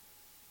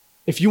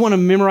 If you want to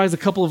memorize a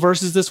couple of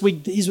verses this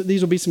week,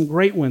 these will be some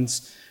great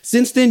ones.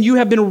 Since then, you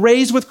have been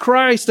raised with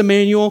Christ,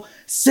 Emmanuel.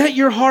 Set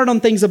your heart on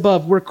things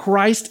above, where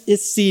Christ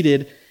is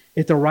seated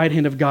at the right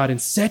hand of God. And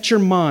set your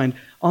mind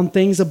on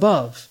things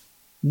above,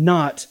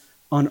 not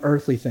on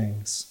earthly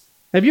things.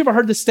 Have you ever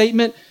heard the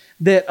statement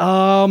that,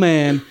 oh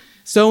man,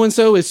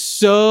 so-and-so is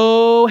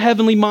so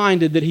heavenly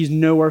minded that he's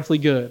no earthly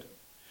good?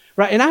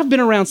 Right? And I've been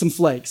around some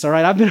flakes, all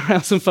right? I've been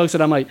around some folks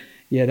that I'm like,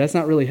 yeah, that's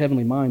not really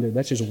heavenly minded.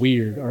 That's just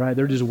weird, all right?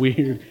 They're just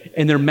weird.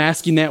 And they're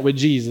masking that with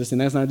Jesus, and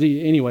that's not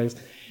Jesus. Anyways,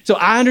 so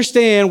I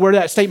understand where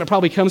that statement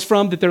probably comes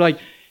from, that they're like,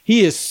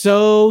 he is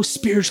so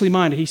spiritually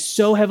minded. He's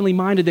so heavenly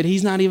minded that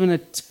he's not even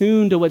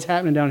attuned to what's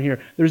happening down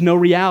here. There's no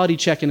reality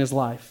check in his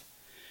life.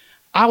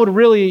 I'd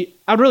really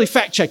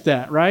fact check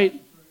that, right?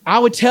 I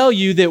would tell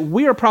you that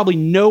we are probably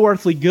no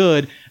earthly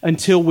good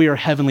until we are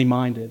heavenly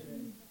minded.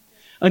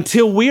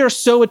 Until we are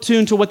so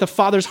attuned to what the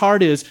Father's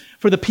heart is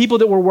for the people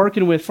that we're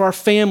working with, for our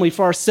family,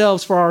 for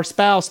ourselves, for our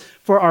spouse,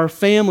 for our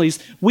families.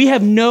 We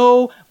have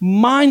no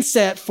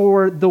mindset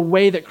for the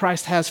way that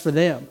Christ has for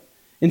them.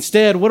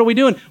 Instead, what are we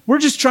doing? We're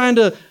just trying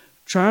to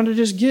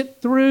just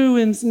get through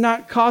and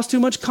not cause too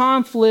much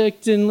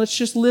conflict, and let's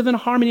just live in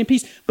harmony and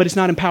peace. But it's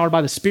not empowered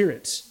by the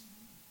Spirit.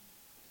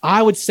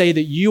 I would say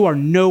that you are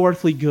no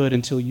earthly good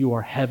until you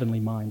are heavenly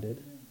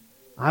minded.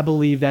 I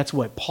believe that's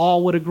what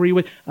Paul would agree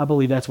with. I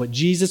believe that's what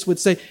Jesus would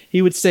say.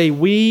 He would say,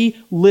 we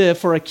live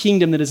for a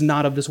kingdom that is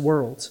not of this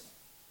world.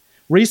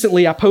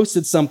 Recently, I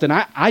posted something.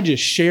 I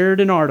just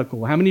shared an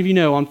article. How many of you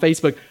know on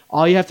Facebook,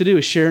 all you have to do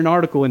is share an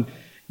article, and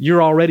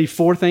you're already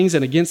for things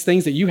and against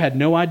things that you had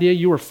no idea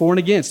you were for and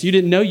against. You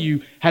didn't know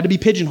you had to be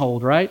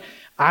pigeonholed, right?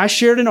 I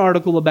shared an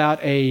article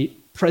about a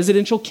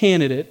presidential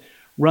candidate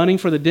running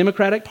for the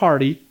Democratic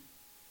Party,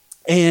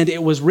 and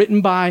it was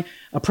written by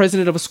a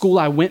president of a school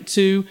I went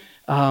to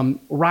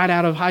right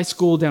out of high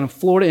school down in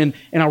Florida.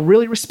 And I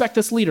really respect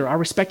this leader. I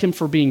respect him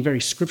for being very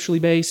scripturally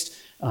based,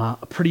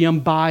 pretty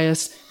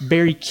unbiased,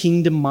 very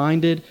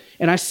kingdom-minded.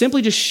 And I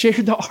simply just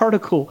shared the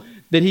article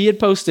that he had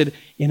posted,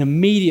 and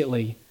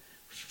immediately,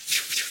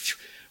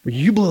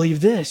 you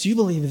believe this, you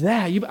believe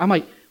that. I'm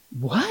like,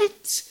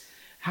 what?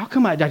 How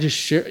come I just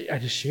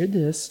shared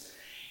this?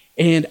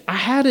 And I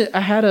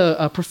had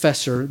a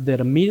professor that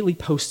immediately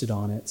posted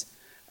on it,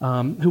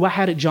 who I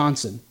had at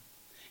Johnson.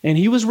 And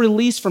he was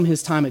released from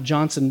his time at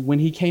Johnson when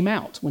he came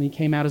out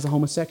as a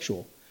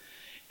homosexual.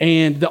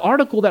 And the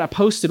article that I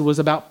posted was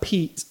about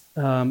Pete.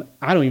 I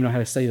don't even know how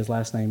to say his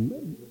last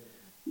name.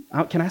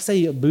 Can I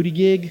say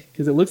Buttigieg?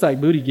 Because it looks like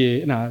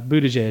Buttigieg. No,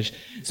 Buttigieg.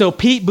 So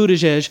Pete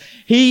Buttigieg,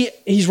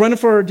 he's running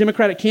for a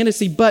Democratic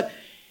candidacy, but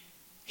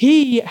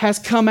he has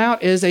come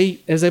out as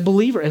a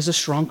believer, as a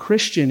strong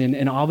Christian.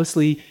 And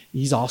obviously,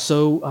 he's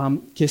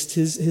also kissed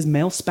his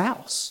male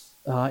spouse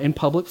in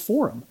public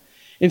forum.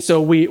 And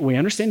so we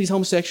understand he's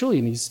homosexual,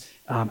 and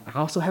I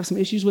also have some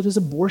issues with his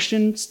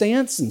abortion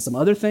stance and some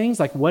other things,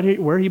 like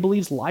where he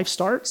believes life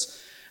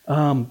starts.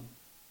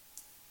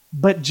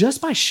 But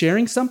just by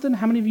sharing something,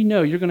 how many of you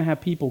know you're going to have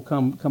people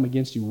come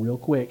against you real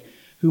quick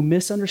who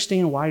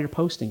misunderstand why you're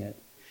posting it?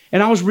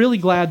 And I was really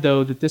glad,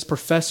 though, that this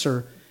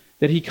professor,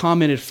 that he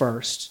commented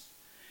first.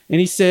 And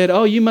he said,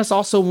 oh, you must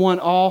also want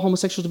all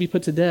homosexuals to be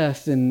put to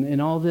death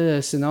and all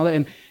this and all that.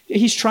 And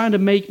he's trying to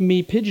make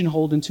me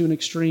pigeonholed into an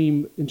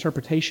extreme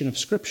interpretation of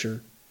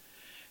Scripture,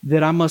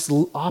 that I must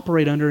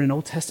operate under an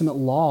Old Testament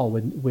law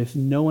with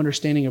no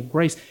understanding of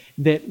grace,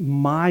 that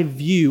my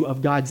view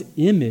of God's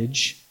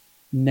image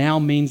now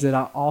means that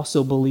I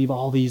also believe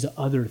all these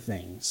other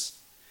things.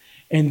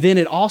 And then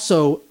it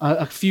also,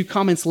 a few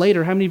comments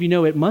later, how many of you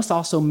know it must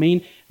also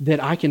mean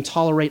that I can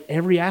tolerate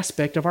every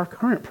aspect of our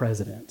current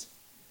president?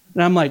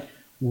 And I'm like,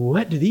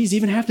 what do these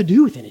even have to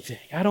do with anything?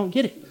 I don't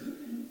get it.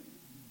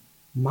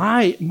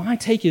 My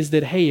take is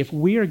that, hey, if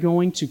we are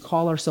going to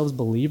call ourselves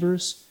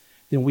believers,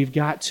 then we've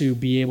got to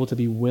be able to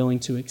be willing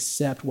to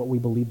accept what we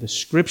believe the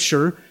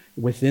Scripture,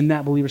 within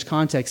that believer's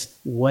context,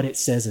 what it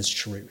says is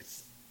truth.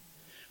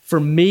 For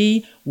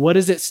me, what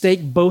is at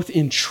stake both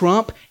in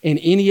Trump and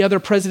any other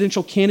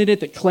presidential candidate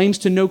that claims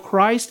to know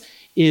Christ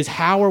is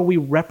how are we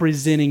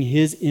representing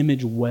his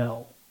image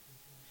well?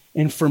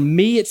 And for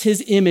me, it's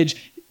his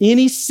image.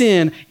 Any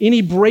sin,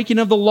 any breaking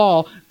of the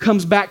law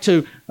comes back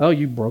to, oh,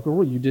 you broke a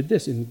rule, you did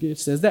this, and it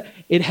says that.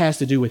 It has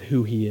to do with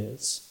who he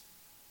is.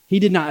 He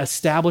did not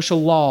establish a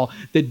law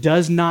that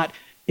does not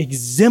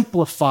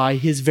exemplify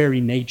his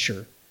very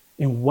nature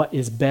and what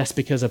is best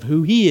because of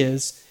who he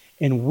is.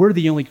 And we're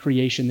the only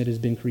creation that has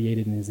been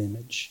created in his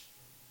image.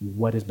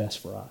 What is best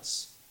for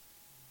us?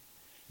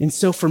 And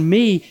so for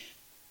me,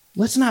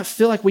 let's not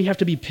feel like we have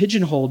to be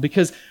pigeonholed,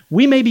 because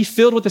we may be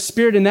filled with the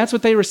Spirit, and that's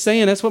what they were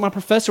saying. That's what my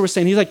professor was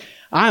saying. He's like,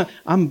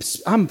 I'm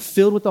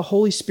filled with the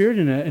Holy Spirit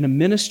and a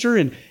minister,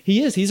 and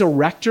he's a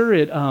rector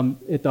at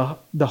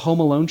the Home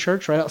Alone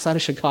Church right outside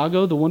of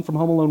Chicago, the one from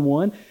Home Alone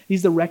 1.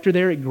 He's the rector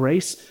there at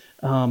Grace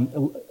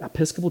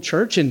Episcopal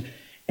Church, and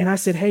I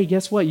said, hey,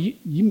 guess what?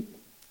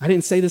 I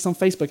didn't say this on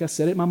Facebook. I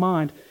said it in my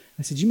mind.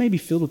 I said, you may be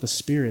filled with the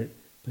Spirit,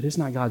 but it's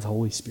not God's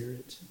Holy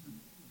Spirit,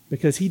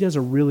 because he does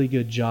a really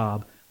good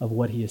job of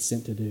what he is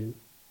sent to do.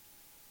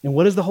 And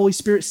what is the Holy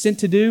Spirit sent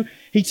to do?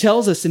 He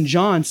tells us in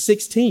John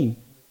 16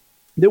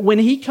 that when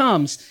he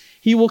comes,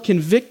 he will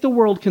convict the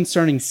world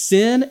concerning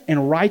sin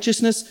and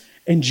righteousness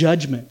and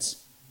judgment.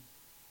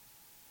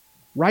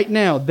 Right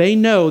now, they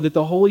know that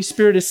the Holy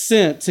Spirit is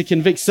sent to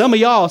convict some of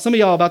y'all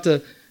about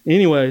to,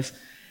 anyways.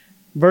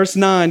 Verse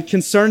 9,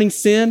 concerning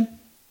sin,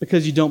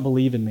 because you don't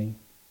believe in me.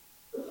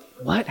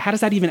 What? How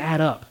does that even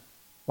add up?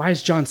 Why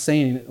is John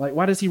saying it?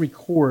 Why does he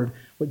record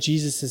what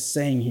Jesus is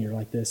saying here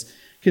like this?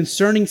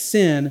 Concerning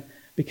sin,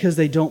 because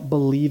they don't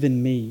believe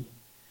in me.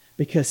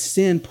 Because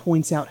sin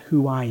points out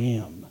who I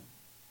am.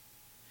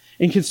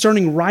 And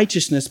concerning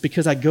righteousness,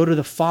 because I go to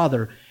the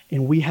Father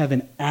and we have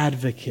an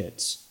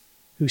advocate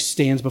who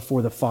stands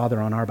before the Father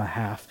on our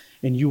behalf,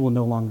 and you will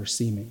no longer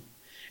see me.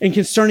 And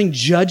concerning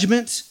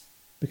judgment,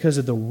 because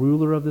of the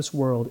ruler of this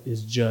world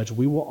is judge.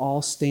 We will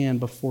all stand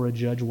before a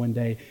judge one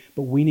day,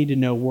 but we need to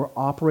know we're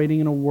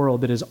operating in a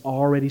world that has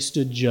already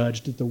stood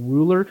judged. That the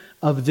ruler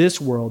of this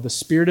world, the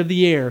spirit of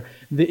the air,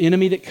 the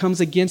enemy that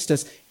comes against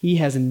us, he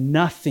has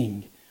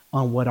nothing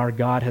on what our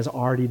God has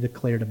already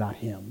declared about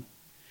him.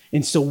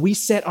 And so we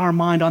set our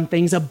mind on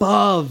things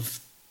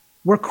above,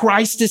 where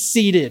Christ is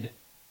seated.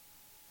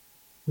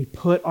 We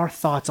put our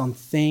thoughts on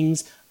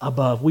things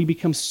above. We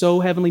become so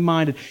heavenly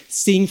minded,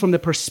 seeing from the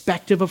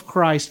perspective of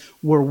Christ,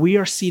 where we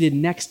are seated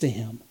next to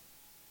him.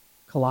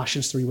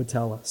 Colossians 3 would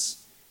tell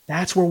us.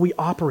 That's where we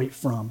operate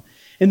from.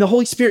 And the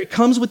Holy Spirit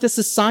comes with this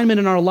assignment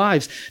in our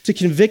lives to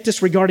convict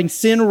us regarding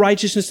sin,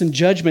 righteousness, and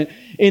judgment.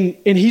 And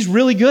he's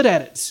really good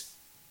at it.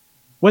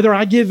 Whether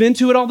I give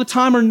into it all the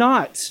time or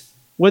not,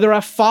 whether I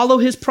follow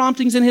his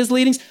promptings and his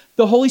leadings,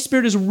 the Holy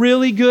Spirit is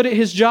really good at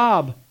his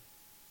job.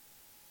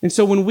 And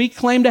so when we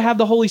claim to have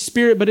the Holy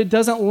Spirit, but it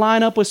doesn't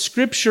line up with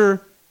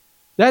Scripture,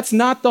 that's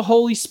not the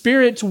Holy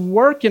Spirit's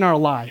work in our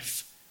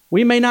life.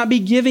 We may not be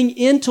giving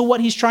into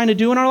what he's trying to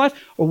do in our life,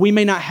 or we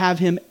may not have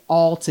him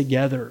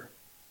altogether.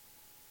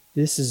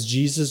 This is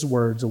Jesus'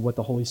 words of what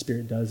the Holy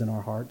Spirit does in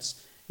our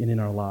hearts and in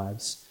our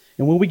lives.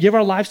 And when we give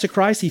our lives to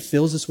Christ, he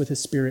fills us with his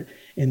Spirit.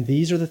 And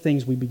these are the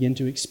things we begin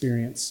to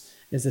experience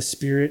as the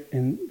Spirit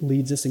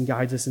leads us and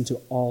guides us into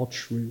all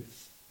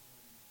truth.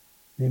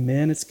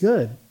 Amen. It's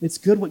good. It's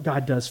good what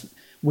God does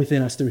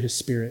within us through his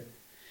Spirit.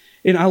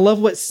 And I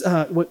love what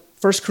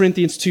 1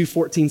 Corinthians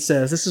 2:14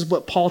 says. This is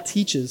what Paul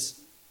teaches.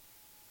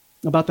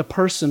 about the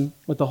person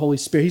with the Holy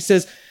Spirit.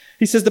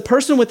 He says the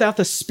person without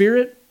the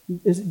Spirit,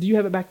 do you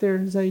have it back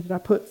there, Zay? Did I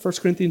put 1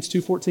 Corinthians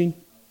 2:14?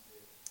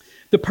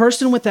 The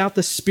person without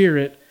the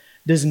Spirit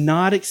does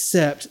not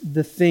accept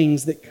the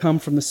things that come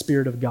from the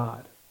Spirit of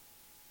God,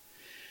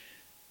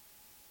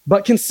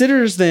 but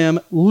considers them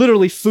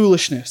literally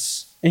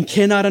foolishness and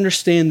cannot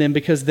understand them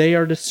because they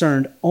are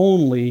discerned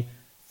only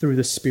through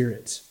the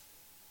Spirit.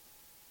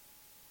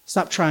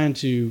 Stop trying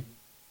to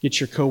get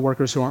your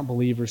coworkers who aren't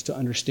believers to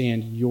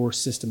understand your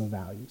system of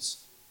values.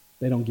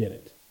 They don't get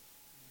it.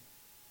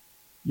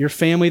 Your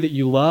family that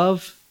you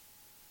love,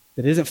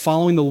 that isn't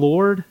following the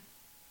Lord,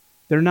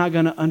 they're not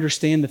going to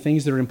understand the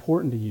things that are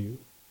important to you.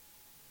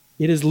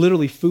 It is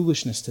literally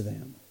foolishness to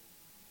them.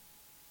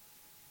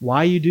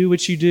 Why you do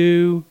what you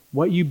do,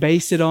 what you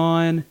base it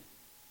on,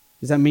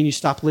 does that mean you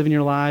stop living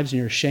your lives and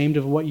you're ashamed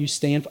of what you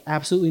stand for?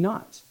 Absolutely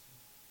not.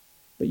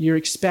 But you're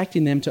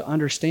expecting them to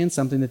understand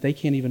something that they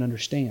can't even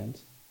understand.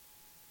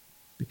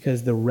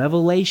 Because the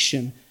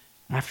revelation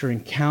after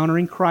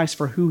encountering Christ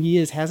for who He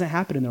is hasn't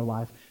happened in their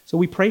life. So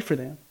we pray for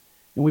them.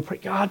 And we pray,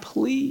 God,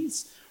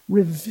 please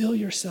reveal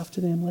yourself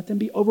to them. Let them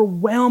be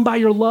overwhelmed by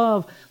your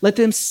love. Let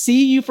them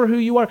see you for who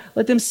you are.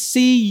 Let them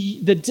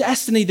see the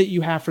destiny that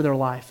you have for their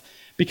life.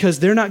 Because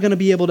they're not going to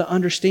be able to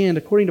understand,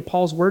 according to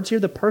Paul's words here,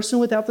 the person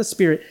without the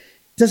Spirit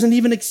doesn't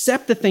even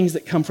accept the things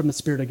that come from the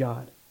Spirit of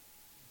God.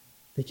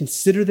 They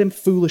consider them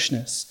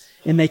foolishness,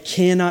 and they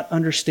cannot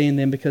understand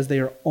them because they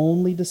are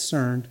only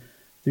discerned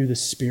through the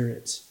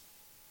Spirit.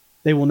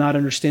 They will not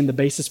understand the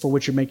basis for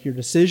which you make your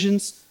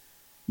decisions.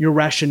 Your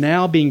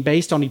rationale, being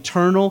based on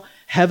eternal,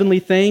 heavenly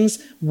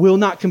things, will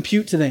not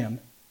compute to them.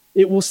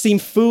 It will seem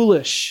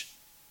foolish.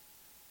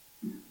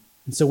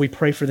 And so we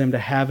pray for them to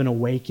have an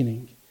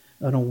awakening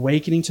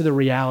to the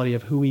reality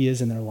of who He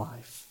is in their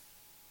life.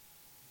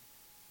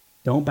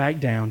 Don't back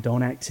down,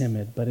 don't act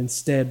timid, but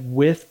instead,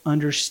 with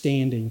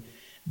understanding,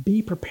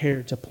 be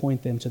prepared to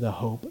point them to the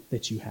hope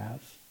that you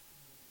have.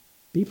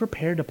 Be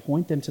prepared to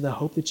point them to the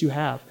hope that you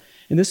have.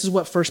 And this is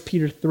what 1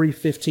 Peter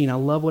 3:15, I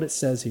love what it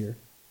says here.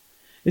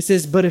 It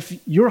says, but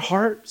if your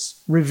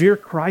hearts revere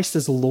Christ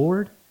as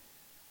Lord,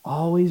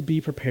 always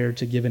be prepared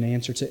to give an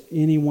answer to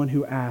anyone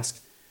who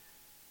asks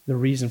the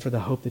reason for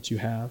the hope that you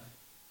have.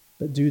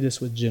 But do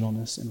this with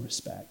gentleness and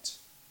respect.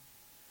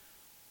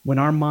 When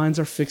our minds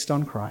are fixed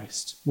on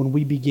Christ, when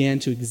we begin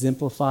to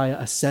exemplify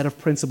a set of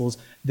principles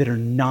that are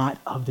not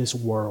of this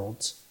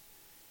world,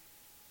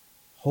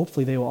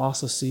 hopefully they will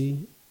also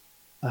see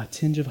a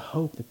tinge of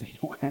hope that they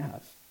don't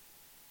have.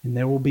 And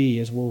there will be,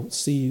 as we'll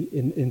see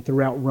in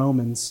throughout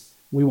Romans,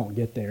 we won't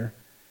get there,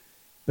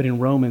 but in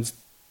Romans,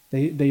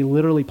 they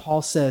literally,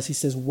 Paul says, he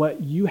says,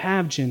 what you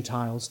have,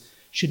 Gentiles,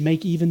 should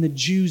make even the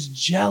Jews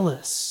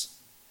jealous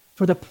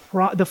for the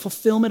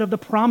fulfillment of the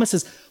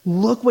promises.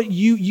 Look what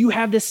you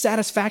have, this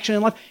satisfaction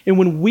in life. And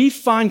when we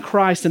find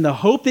Christ and the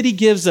hope that He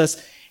gives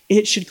us,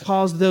 it should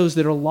cause those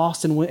that are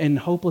lost and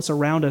hopeless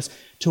around us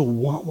to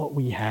want what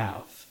we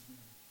have.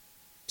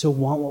 To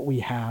want what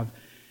we have.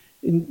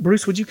 And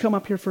Bruce, would you come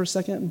up here for a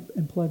second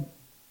and play?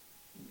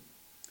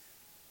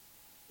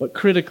 But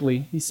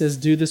critically, he says,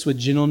 do this with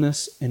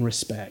gentleness and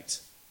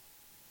respect.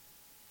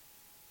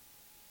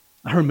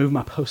 I removed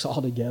my post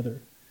altogether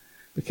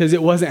because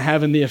it wasn't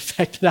having the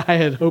effect that I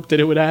had hoped that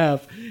it would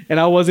have. And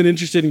I wasn't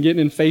interested in getting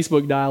in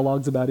Facebook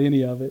dialogues about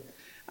any of it.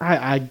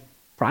 I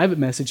private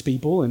messaged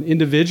people and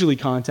individually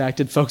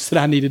contacted folks that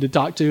I needed to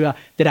talk to,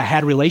 that I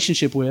had a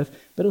relationship with,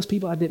 but it was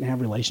people I didn't have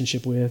a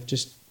relationship with,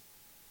 just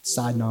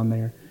siding on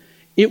there.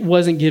 It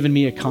wasn't giving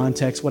me a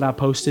context, what I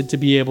posted, to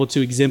be able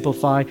to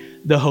exemplify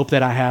the hope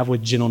that I have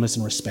with gentleness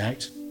and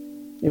respect.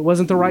 It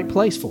wasn't the right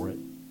place for it.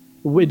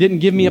 It didn't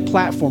give me a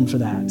platform for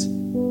that.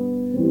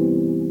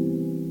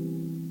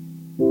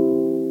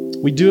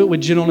 We do it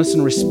with gentleness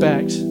and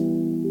respect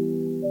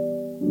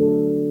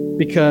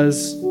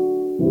because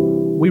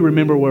we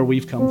remember where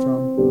we've come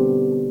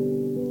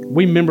from.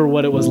 We remember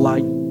what it was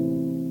like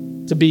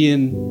to be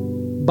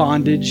in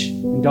bondage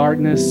and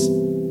darkness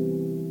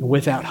and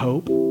without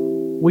hope.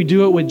 We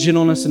do it with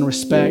gentleness and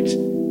respect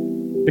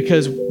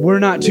because we're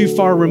not too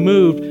far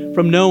removed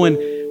from knowing,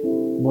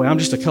 boy, I'm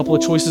just a couple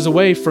of choices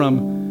away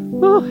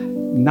from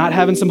not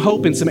having some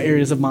hope in some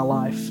areas of my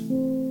life.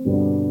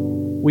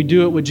 We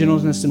do it with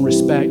gentleness and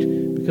respect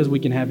because we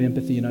can have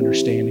empathy and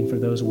understanding for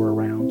those we're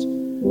around.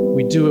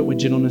 We do it with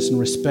gentleness and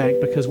respect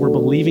because we're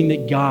believing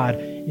that God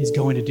is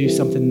going to do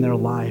something in their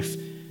life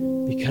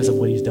because of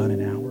what He's done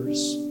in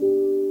ours.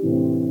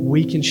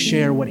 We can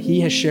share what He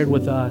has shared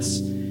with us,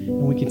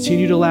 and we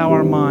continue to allow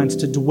our minds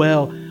to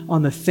dwell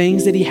on the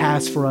things that He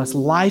has for us,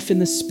 life in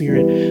the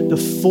Spirit, the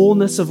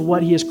fullness of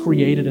what He has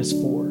created us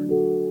for.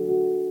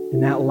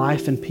 And that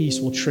life and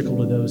peace will trickle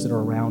to those that are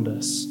around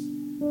us.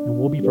 And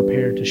we'll be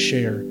prepared to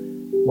share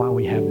why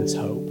we have this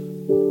hope.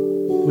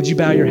 Would you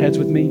bow your heads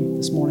with me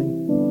this morning?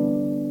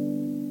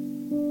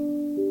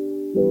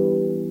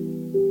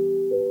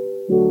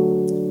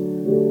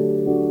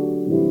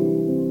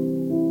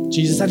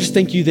 Jesus, I just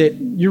thank you that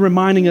you're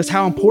reminding us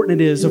how important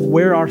it is of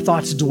where our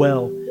thoughts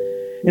dwell.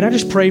 And I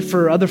just pray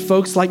for other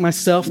folks like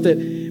myself that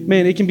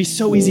man, it can be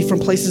so easy from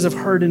places of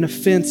hurt and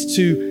offense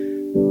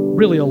to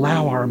really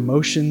allow our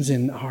emotions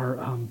and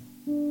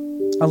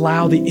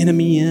allow the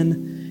enemy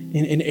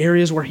in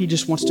areas where he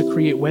just wants to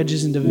create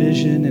wedges and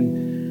division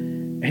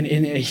and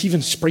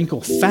even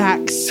sprinkle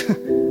facts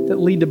that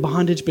lead to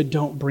bondage but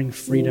don't bring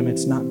freedom.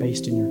 It's not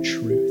based in your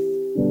truth.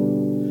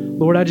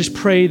 Lord, I just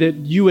pray that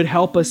you would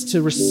help us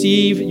to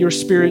receive your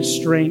Spirit's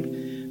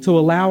strength to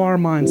allow our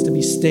minds to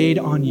be stayed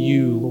on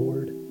you, Lord.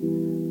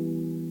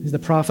 As the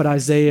prophet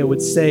Isaiah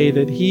would say,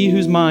 that he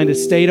whose mind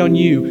is stayed on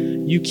you,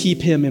 you keep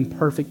him in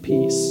perfect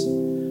peace.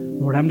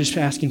 Lord, I'm just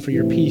asking for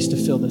your peace to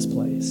fill this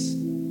place.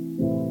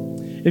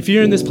 If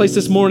you're in this place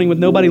this morning with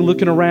nobody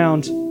looking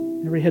around,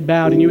 every head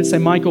bowed, and you would say,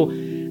 Michael,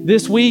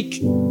 this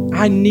week,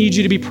 I need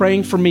you to be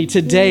praying for me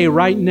today,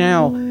 right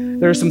now.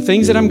 There are some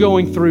things that I'm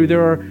going through.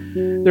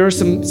 There are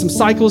some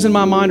cycles in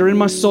my mind or in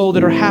my soul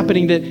that are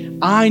happening that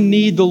I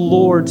need the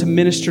Lord to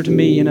minister to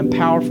me in a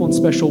powerful and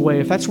special way.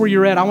 If that's where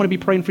you're at, I want to be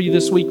praying for you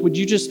this week. Would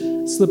you just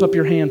slip up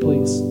your hand,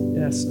 please?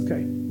 Yes,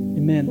 okay.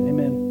 Amen,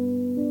 amen.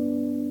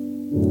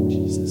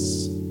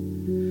 Jesus.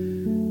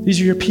 These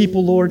are your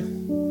people, Lord.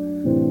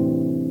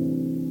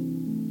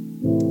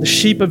 The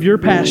sheep of your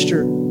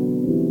pasture.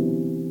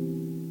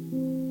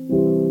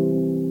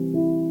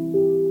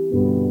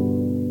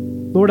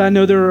 Lord, I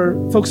know there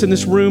are folks in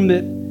this room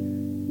that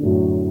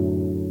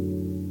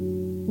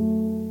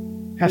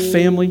have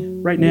family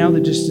right now that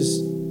just is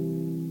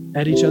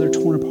at each other,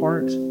 torn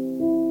apart.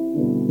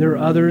 There are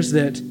others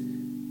that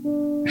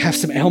have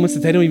some ailments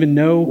that they don't even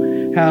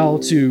know how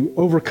to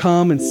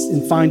overcome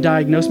and find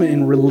diagnosis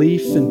and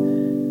relief.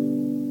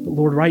 But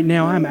Lord, right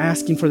now I'm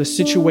asking for the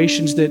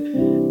situations that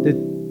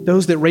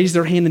those that raised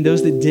their hand and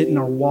those that didn't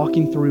are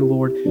walking through,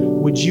 Lord.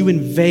 Would you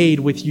invade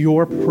with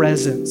your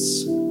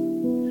presence?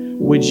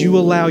 Would you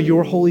allow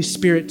your Holy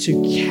Spirit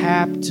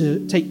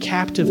to take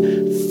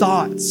captive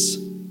thoughts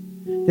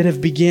that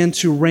have begun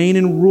to reign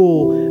and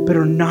rule but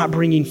are not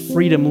bringing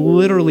freedom?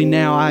 Literally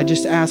now, I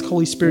just ask,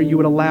 Holy Spirit, you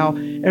would allow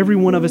every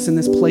one of us in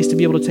this place to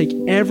be able to take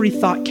every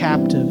thought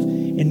captive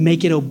and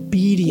make it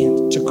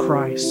obedient to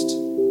Christ.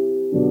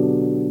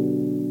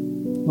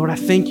 Lord, I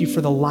thank you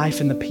for the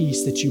life and the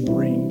peace that you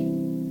bring.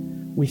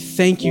 We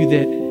thank you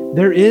that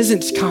there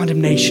isn't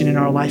condemnation in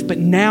our life, but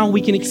now we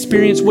can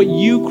experience what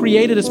you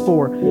created us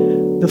for,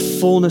 the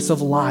fullness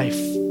of life.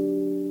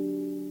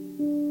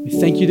 We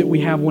thank you that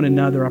we have one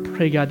another. I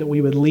pray, God, that we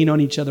would lean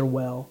on each other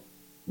well.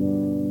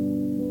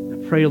 I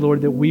pray, Lord,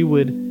 that we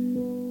would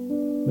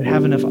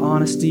have enough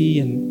honesty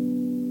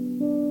and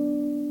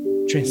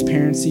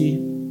transparency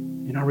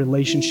in our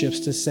relationships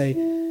to say,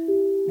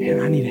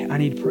 man, I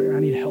need prayer, I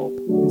need help.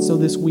 And so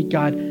this week,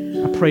 God,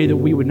 I pray that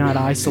we would not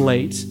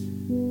isolate,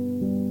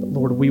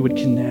 Lord, we would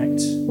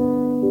connect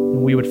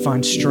and we would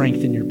find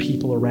strength in your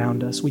people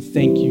around us. We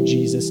thank you,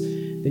 Jesus,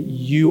 that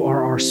you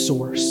are our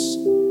source.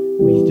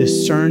 We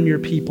discern your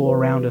people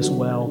around us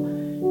well.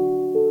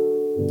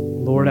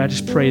 Lord, I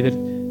just pray that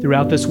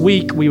throughout this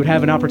week, we would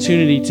have an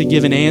opportunity to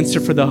give an answer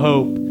for the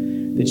hope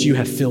that you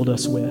have filled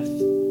us with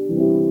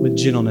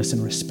gentleness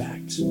and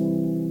respect,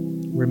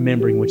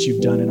 remembering what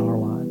you've done in our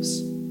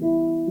lives,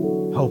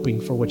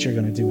 hoping for what you're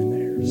going to do in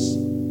theirs.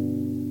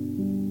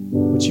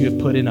 What you have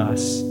put in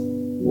us,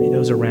 may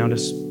those around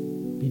us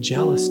be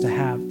jealous to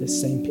have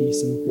this same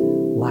peace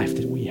and life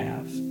that we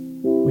have.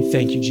 We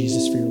thank you,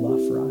 Jesus, for your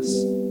love for us.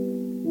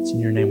 It's in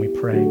your name we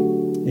pray.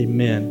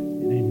 Amen.